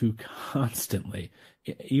requires us to constantly,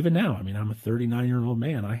 even now, I mean, I'm a 39-year-old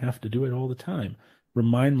man. I have to do it all the time.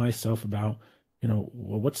 Remind myself about, well,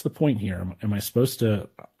 what's the point here? Am I supposed to,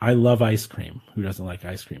 I love ice cream. Who doesn't like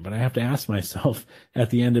ice cream? But I have to ask myself at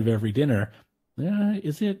the end of every dinner,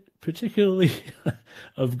 is it particularly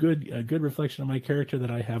a good reflection of my character that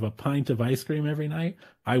I have a pint of ice cream every night?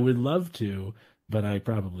 I would love to, but I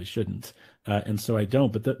probably shouldn't. And so I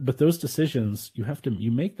don't. But those decisions,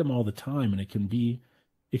 you make them all the time, and it can be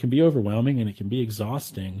overwhelming and it can be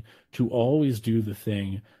exhausting to always do the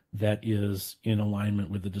thing that is in alignment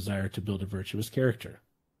with the desire to build a virtuous character.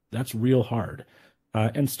 That's real hard.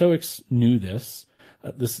 And Stoics knew this.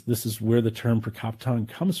 This is where the term prokopton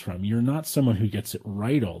comes from. You're not someone who gets it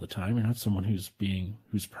right all the time. You're not someone who's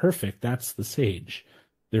perfect. That's the sage.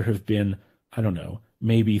 There have been, I don't know,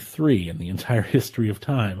 maybe 3 in the entire history of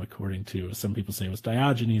time, according to some people say it was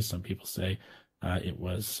Diogenes, some people say it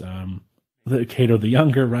was Cato the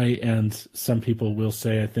Younger, right? And some people will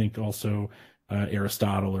say, I think also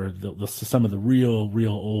Aristotle or some of the real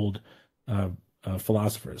old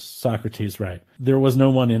philosophers. Socrates, right? There was no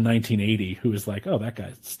one in 1980 who was like, oh, that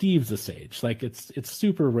guy, Steve's a sage. Like it's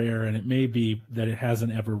super rare, and it may be that it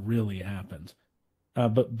hasn't ever really happened.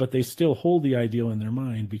 But they still hold the ideal in their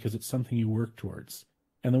mind because it's something you work towards.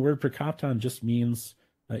 And the word prokopton just means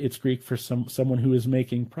it's Greek for someone who is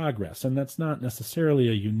making progress. And that's not necessarily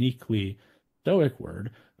a uniquely Stoic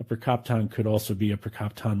word. A prokopton could also be a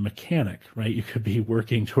prokopton mechanic, right? You could be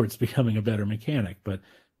working towards becoming a better mechanic. But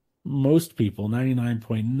most people,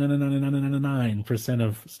 99.99999%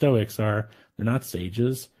 of Stoics they're not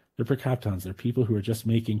sages. They're prokoptons. They're people who are just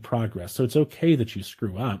making progress. So it's okay that you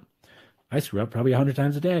screw up. I screw up probably 100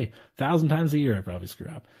 times a day, 1,000 times a year. I probably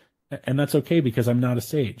screw up. And that's okay because I'm not a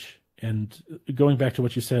sage. And going back to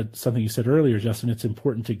what you said, something you said earlier, Justin, it's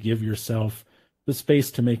important to give yourself the space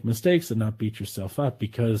to make mistakes and not beat yourself up,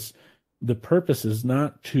 because the point is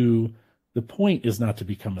not to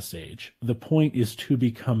become a sage. The point is to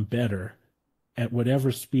become better at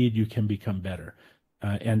whatever speed you can become better.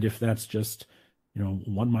 And if that's just,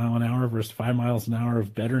 1 mile an hour versus 5 miles an hour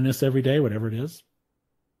of betterness every day, whatever it is,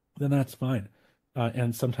 then that's fine.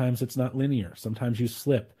 And sometimes it's not linear. Sometimes you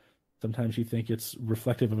slip. Sometimes you think it's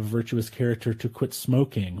reflective of a virtuous character to quit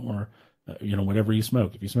smoking or, whatever you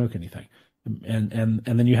smoke, if you smoke anything. And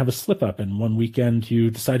then you have a slip up, and one weekend you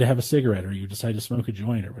decide to have a cigarette or you decide to smoke a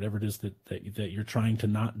joint or whatever it is that you're trying to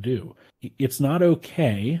not do. It's not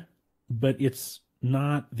okay, but it's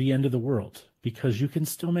not the end of the world, because you can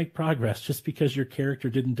still make progress. Just because your character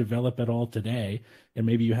didn't develop at all today and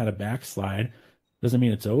maybe you had a backslide doesn't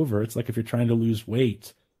mean it's over. It's like if you're trying to lose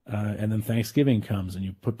weight and then Thanksgiving comes and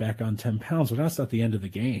you put back on 10 pounds. Well, that's not the end of the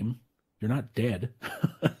game. You're not dead.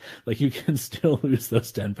 Like, you can still lose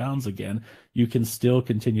those 10 pounds again. You can still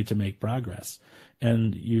continue to make progress.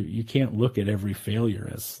 And you can't look at every failure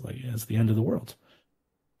as the end of the world.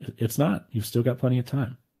 It's not. You've still got plenty of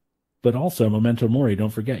time. But also, memento mori,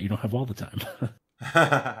 don't forget, you don't have all the time.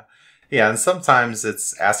 Yeah, and sometimes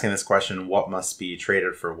it's asking this question, what must be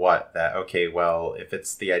traded for what? That, okay, well, if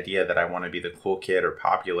it's the idea that I want to be the cool kid or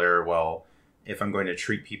popular, well, if I'm going to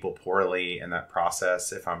treat people poorly in that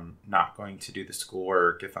process, if I'm not going to do the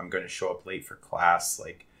schoolwork, if I'm going to show up late for class,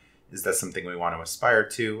 like, is that something we want to aspire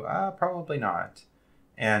to? Probably not.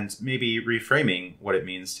 And maybe reframing what it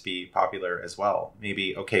means to be popular as well.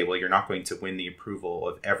 Maybe, okay, well, you're not going to win the approval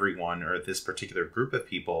of everyone or this particular group of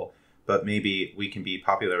people, but maybe we can be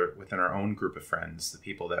popular within our own group of friends, the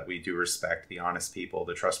people that we do respect, the honest people,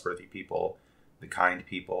 the trustworthy people, the kind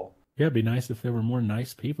people. Yeah, it'd be nice if there were more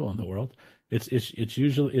nice people in the world. It's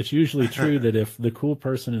usually true that if the cool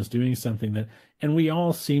person is doing something that, and we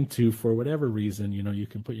all seem to, for whatever reason, you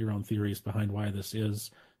can put your own theories behind why this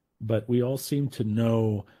is, but we all seem to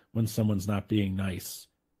know when someone's not being nice,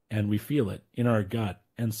 and we feel it in our gut.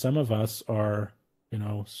 and some of us are,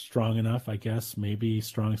 strong enough, I guess. Maybe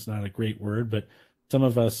strong is not a great word, but some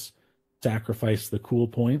of us sacrifice the cool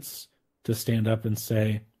points to stand up and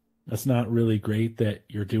say, that's not really great that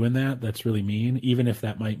you're doing that. That's really mean, even if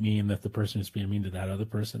that might mean that the person who's being mean to that other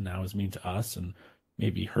person now is mean to us and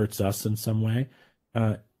maybe hurts us in some way.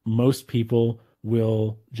 Most people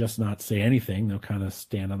will just not say anything. They'll kind of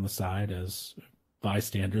stand on the side as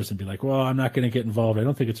bystanders and be like, well, I'm not going to get involved. I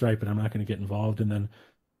don't think it's right, but I'm not going to get involved. And then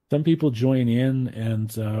some people join in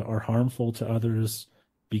and are harmful to others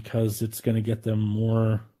because it's going to get them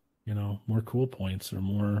more cool points or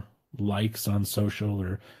more likes on social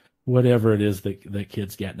or whatever it is that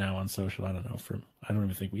kids get now on social. I don't know. I don't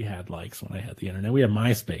even think we had likes when I had the internet. We had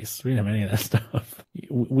MySpace. We didn't have any of that stuff.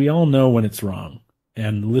 We all know when it's wrong,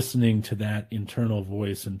 and listening to that internal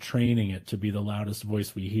voice and training it to be the loudest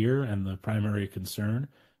voice we hear and the primary concern,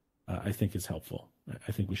 I think is helpful.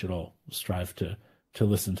 I think we should all strive to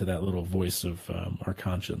listen to that little voice of our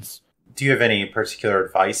conscience. Do you have any particular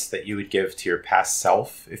advice that you would give to your past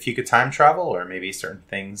self if you could time travel, or maybe certain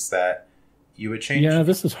things that you would change? Yeah,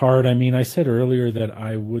 this is hard. I mean, I said earlier that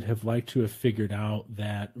I would have liked to have figured out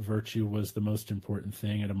that virtue was the most important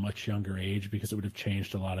thing at a much younger age, because it would have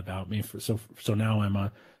changed a lot about me. So now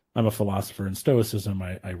I'm a philosopher in Stoicism.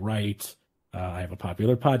 I write. I have a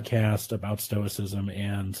popular podcast about Stoicism,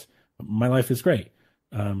 and my life is great.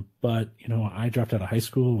 But I dropped out of high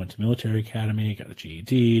school, went to military academy, got a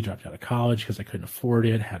GED, dropped out of college because I couldn't afford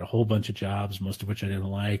it, had a whole bunch of jobs, most of which I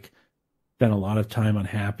didn't like. Spent a lot of time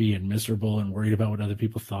unhappy and miserable and worried about what other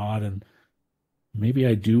people thought. And maybe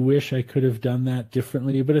I do wish I could have done that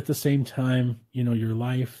differently. But at the same time, your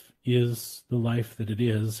life is the life that it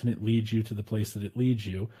is, and it leads you to the place that it leads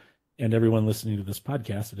you. And everyone listening to this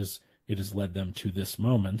podcast, it has led them to this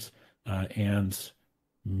moment. And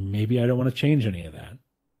maybe I don't want to change any of that.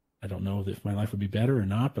 I don't know if my life would be better or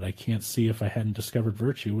not, but I can't see if I hadn't discovered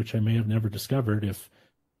virtue, which I may have never discovered if,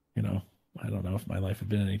 I don't know if my life had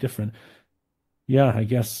been any different. Yeah, I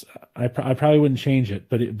guess I probably wouldn't change it,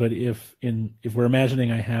 but if we're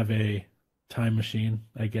imagining I have a time machine,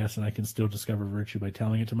 I guess, and I can still discover virtue by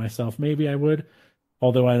telling it to myself, maybe I would.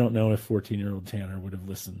 Although I don't know if 14-year-old Tanner would have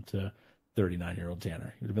listened to 39-year-old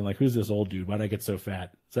Tanner. He would have been like, "Who's this old dude? Why'd I get so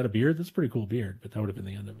fat? Is that a beard? That's a pretty cool beard." But that would have been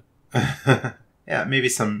the end of it. Yeah, maybe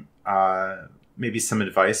some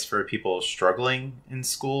advice for people struggling in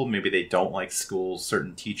school. Maybe they don't like school,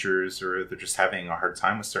 certain teachers, or they're just having a hard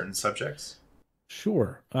time with certain subjects.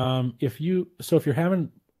 Sure. If you're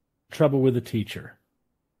having trouble with a teacher,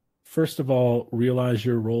 first of all, realize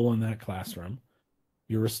your role in that classroom.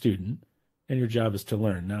 You're a student, and your job is to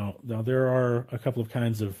learn. Now there are a couple of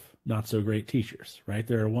kinds of not so great teachers, right?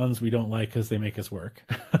 There are ones we don't like because they make us work,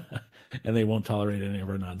 and they won't tolerate any of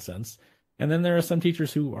our nonsense. And then there are some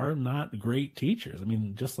teachers who are not great teachers. I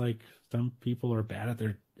mean, just like some people are bad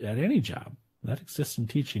at any job. That exists in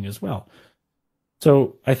teaching as well.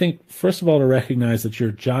 So I think, first of all, to recognize that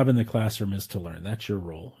your job in the classroom is to learn. That's your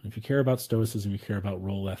role. If you care about Stoicism, you care about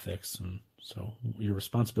role ethics. And so your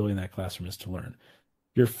responsibility in that classroom is to learn.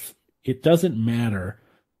 It doesn't matter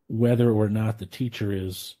whether or not the teacher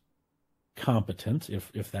is competent,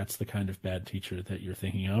 if that's the kind of bad teacher that you're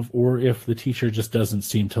thinking of, or if the teacher just doesn't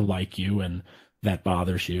seem to like you and that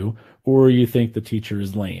bothers you, or you think the teacher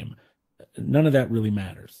is lame. None of that really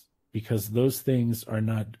matters, because those things are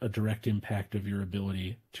not a direct impact of your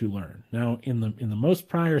ability to learn. Now, in the most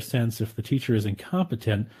prior sense, if the teacher is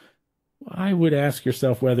incompetent, I would ask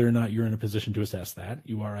yourself whether or not you're in a position to assess that.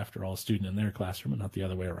 You are, after all, a student in their classroom and not the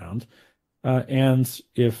other way around. And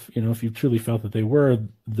if you truly felt that they were,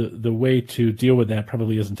 the way to deal with that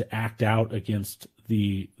probably isn't to act out against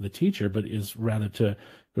the teacher, but is rather to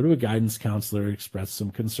go to a guidance counselor, express some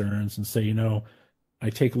concerns, and say, I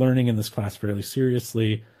take learning in this class fairly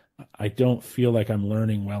seriously. I don't feel like I'm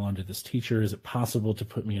learning well under this teacher. Is it possible to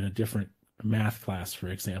put me in a different math class, for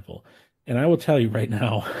example? And I will tell you right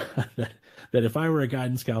now that if I were a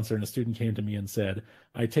guidance counselor and a student came to me and said,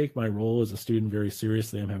 I take my role as a student very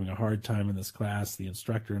seriously, I'm having a hard time in this class, the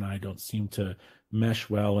instructor and I don't seem to mesh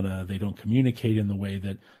well, and they don't communicate in the way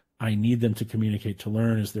that I need them to communicate to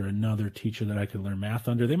learn. Is there another teacher that I could learn math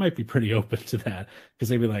under? They might be pretty open to that, because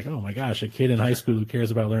they'd be like, oh my gosh, a kid in high school who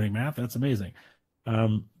cares about learning math, that's amazing.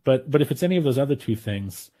 But if it's any of those other two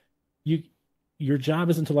things, your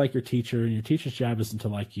job isn't to like your teacher, and your teacher's job isn't to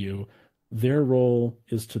like you. Their role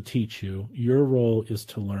is to teach you. Your role is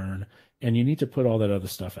to learn. And you need to put all that other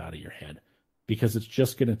stuff out of your head, because it's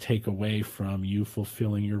just going to take away from you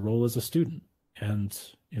fulfilling your role as a student. And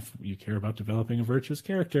if you care about developing a virtuous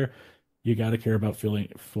character, you got to care about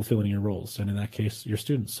fulfilling your roles. And in that case, your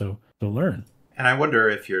students. So learn. And I wonder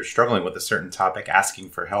if you're struggling with a certain topic, asking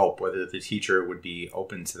for help, whether the teacher would be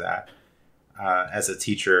open to that. As a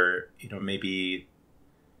teacher, maybe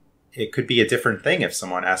it could be a different thing if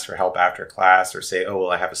someone asks for help after class, or say, oh,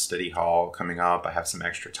 well, I have a study hall coming up. I have some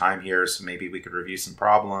extra time here, so maybe we could review some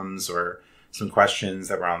problems or some questions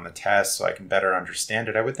that were on the test so I can better understand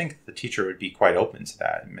it. I would think the teacher would be quite open to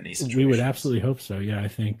that in many situations. We would absolutely hope so. Yeah, I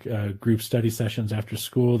think group study sessions after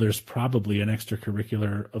school, there's probably an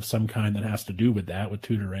extracurricular of some kind that has to do with that, with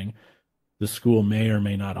tutoring. The school may or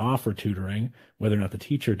may not offer tutoring, whether or not the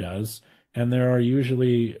teacher does. And there are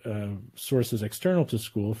usually sources external to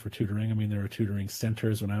school for tutoring. I mean, there are tutoring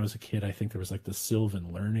centers. When I was a kid, I think there was like the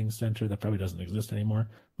Sylvan Learning Center. That probably doesn't exist anymore.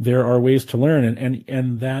 There are ways to learn,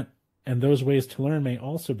 and those ways to learn may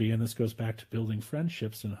also be, and this goes back to building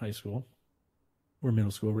friendships in high school or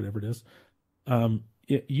middle school, whatever it is.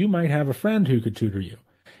 You might have a friend who could tutor you.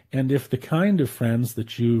 And if the kind of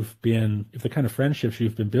friendships you've been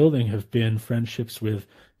building have been friendships with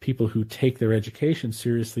people who take their education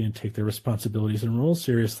seriously and take their responsibilities and roles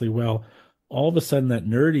seriously, well, all of a sudden that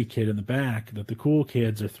nerdy kid in the back that the cool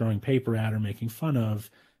kids are throwing paper at or making fun of,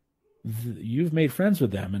 you've made friends with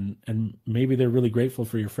them, and maybe they're really grateful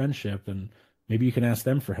for your friendship, and maybe you can ask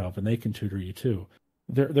them for help and they can tutor you too.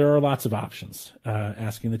 There are lots of options.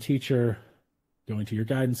 Asking the teacher, going to your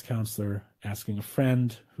guidance counselor, asking a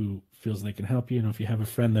friend who feels they can help you. If you have a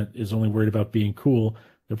friend that is only worried about being cool,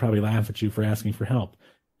 they'll probably laugh at you for asking for help.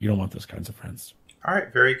 You don't want those kinds of friends. All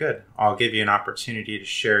right, very good. I'll give you an opportunity to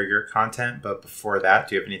share your content, but before that,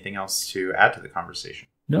 do you have anything else to add to the conversation?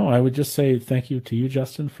 No, I would just say thank you to you,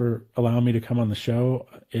 Justin, for allowing me to come on the show.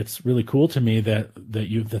 It's really cool to me that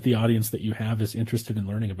the audience that you have is interested in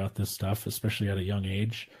learning about this stuff, especially at a young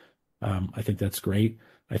age. I think that's great.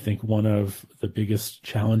 I think one of the biggest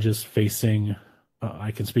challenges facing,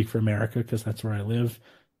 I can speak for America because that's where I live,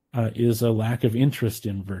 is a lack of interest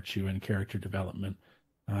in virtue and character development,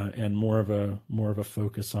 and more of a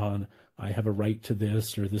focus on, I have a right to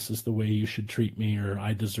this, or this is the way you should treat me, or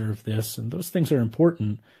I deserve this. And those things are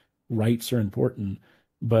important. Rights are important,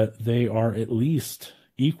 but they are at least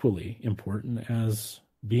equally important as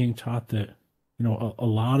being taught that, a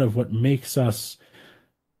lot of what makes us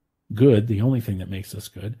good, the only thing that makes us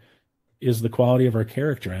good, is the quality of our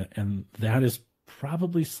character. And that is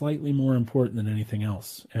probably slightly more important than anything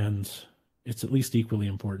else. And it's at least equally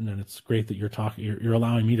important. And it's great that you're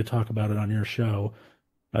allowing me to talk about it on your show,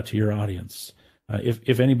 to your audience.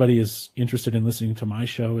 If anybody is interested in listening to my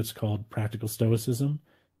show, it's called Practical Stoicism.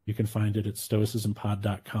 You can find it at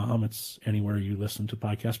stoicismpod.com. It's anywhere you listen to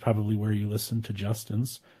podcasts, probably where you listen to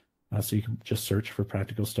Justin's. So you can just search for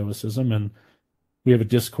Practical Stoicism. And we have a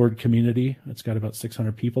Discord community. It's got about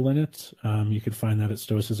 600 people in it. You can find that at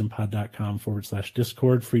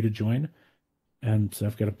stoicismpod.com/Discord, free to join. And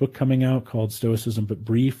I've got a book coming out called Stoicism But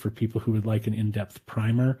Brief for people who would like an in-depth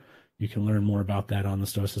primer. You can learn more about that on the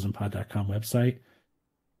stoicismpod.com website.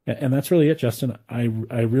 And that's really it, Justin. I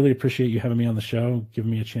really appreciate you having me on the show, giving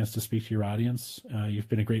me a chance to speak to your audience. You've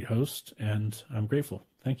been a great host, and I'm grateful.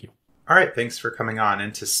 Thank you. All right, thanks for coming on.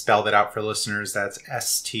 And to spell that out for listeners, that's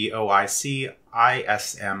STOICISM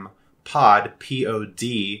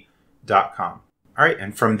pod.com. All right,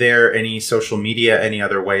 and from there, any social media, any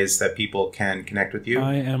other ways that people can connect with you?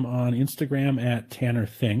 I am on Instagram at Tanner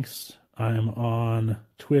Thinks. I'm on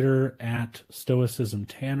Twitter at Stoicism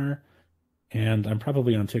Tanner, and I'm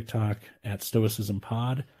probably on TikTok at Stoicism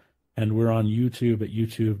Pod, and we're on YouTube at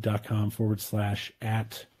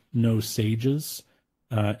youtube.com/@NoSages,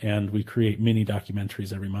 and we create mini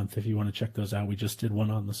documentaries every month. If you want to check those out, we just did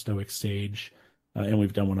one on the Stoic sage, and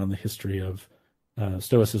we've done one on the history of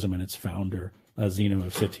Stoicism and its founder, Zeno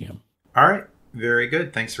of Citium. All right, very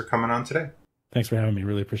good. Thanks for coming on today. Thanks for having me.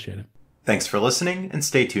 Really appreciate it. Thanks for listening, and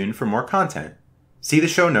stay tuned for more content. See the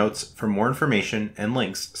show notes for more information and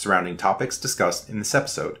links surrounding topics discussed in this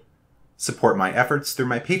episode. Support my efforts through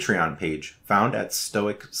my Patreon page, found at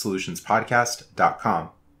stoicsolutionspodcast.com.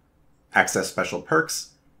 Access special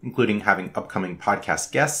perks, including having upcoming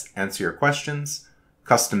podcast guests answer your questions,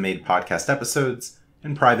 custom-made podcast episodes,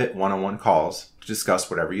 and private one-on-one calls to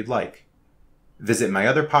discuss whatever you'd like. Visit my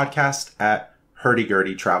other podcast at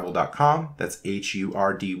hurdygurdytravel.com, that's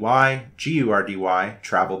HURDYGURDY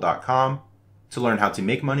travel.com, to learn how to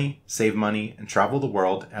make money, save money, and travel the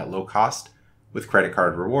world at low cost with credit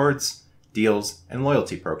card rewards, deals, and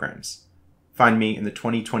loyalty programs. Find me in the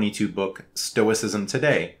 2022 book Stoicism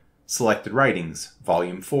Today, Selected Writings,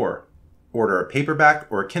 Volume 4. Order a paperback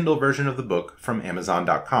or a Kindle version of the book from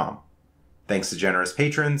Amazon.com. Thanks to generous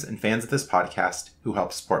patrons and fans of this podcast who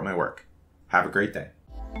help support my work. Have a great day.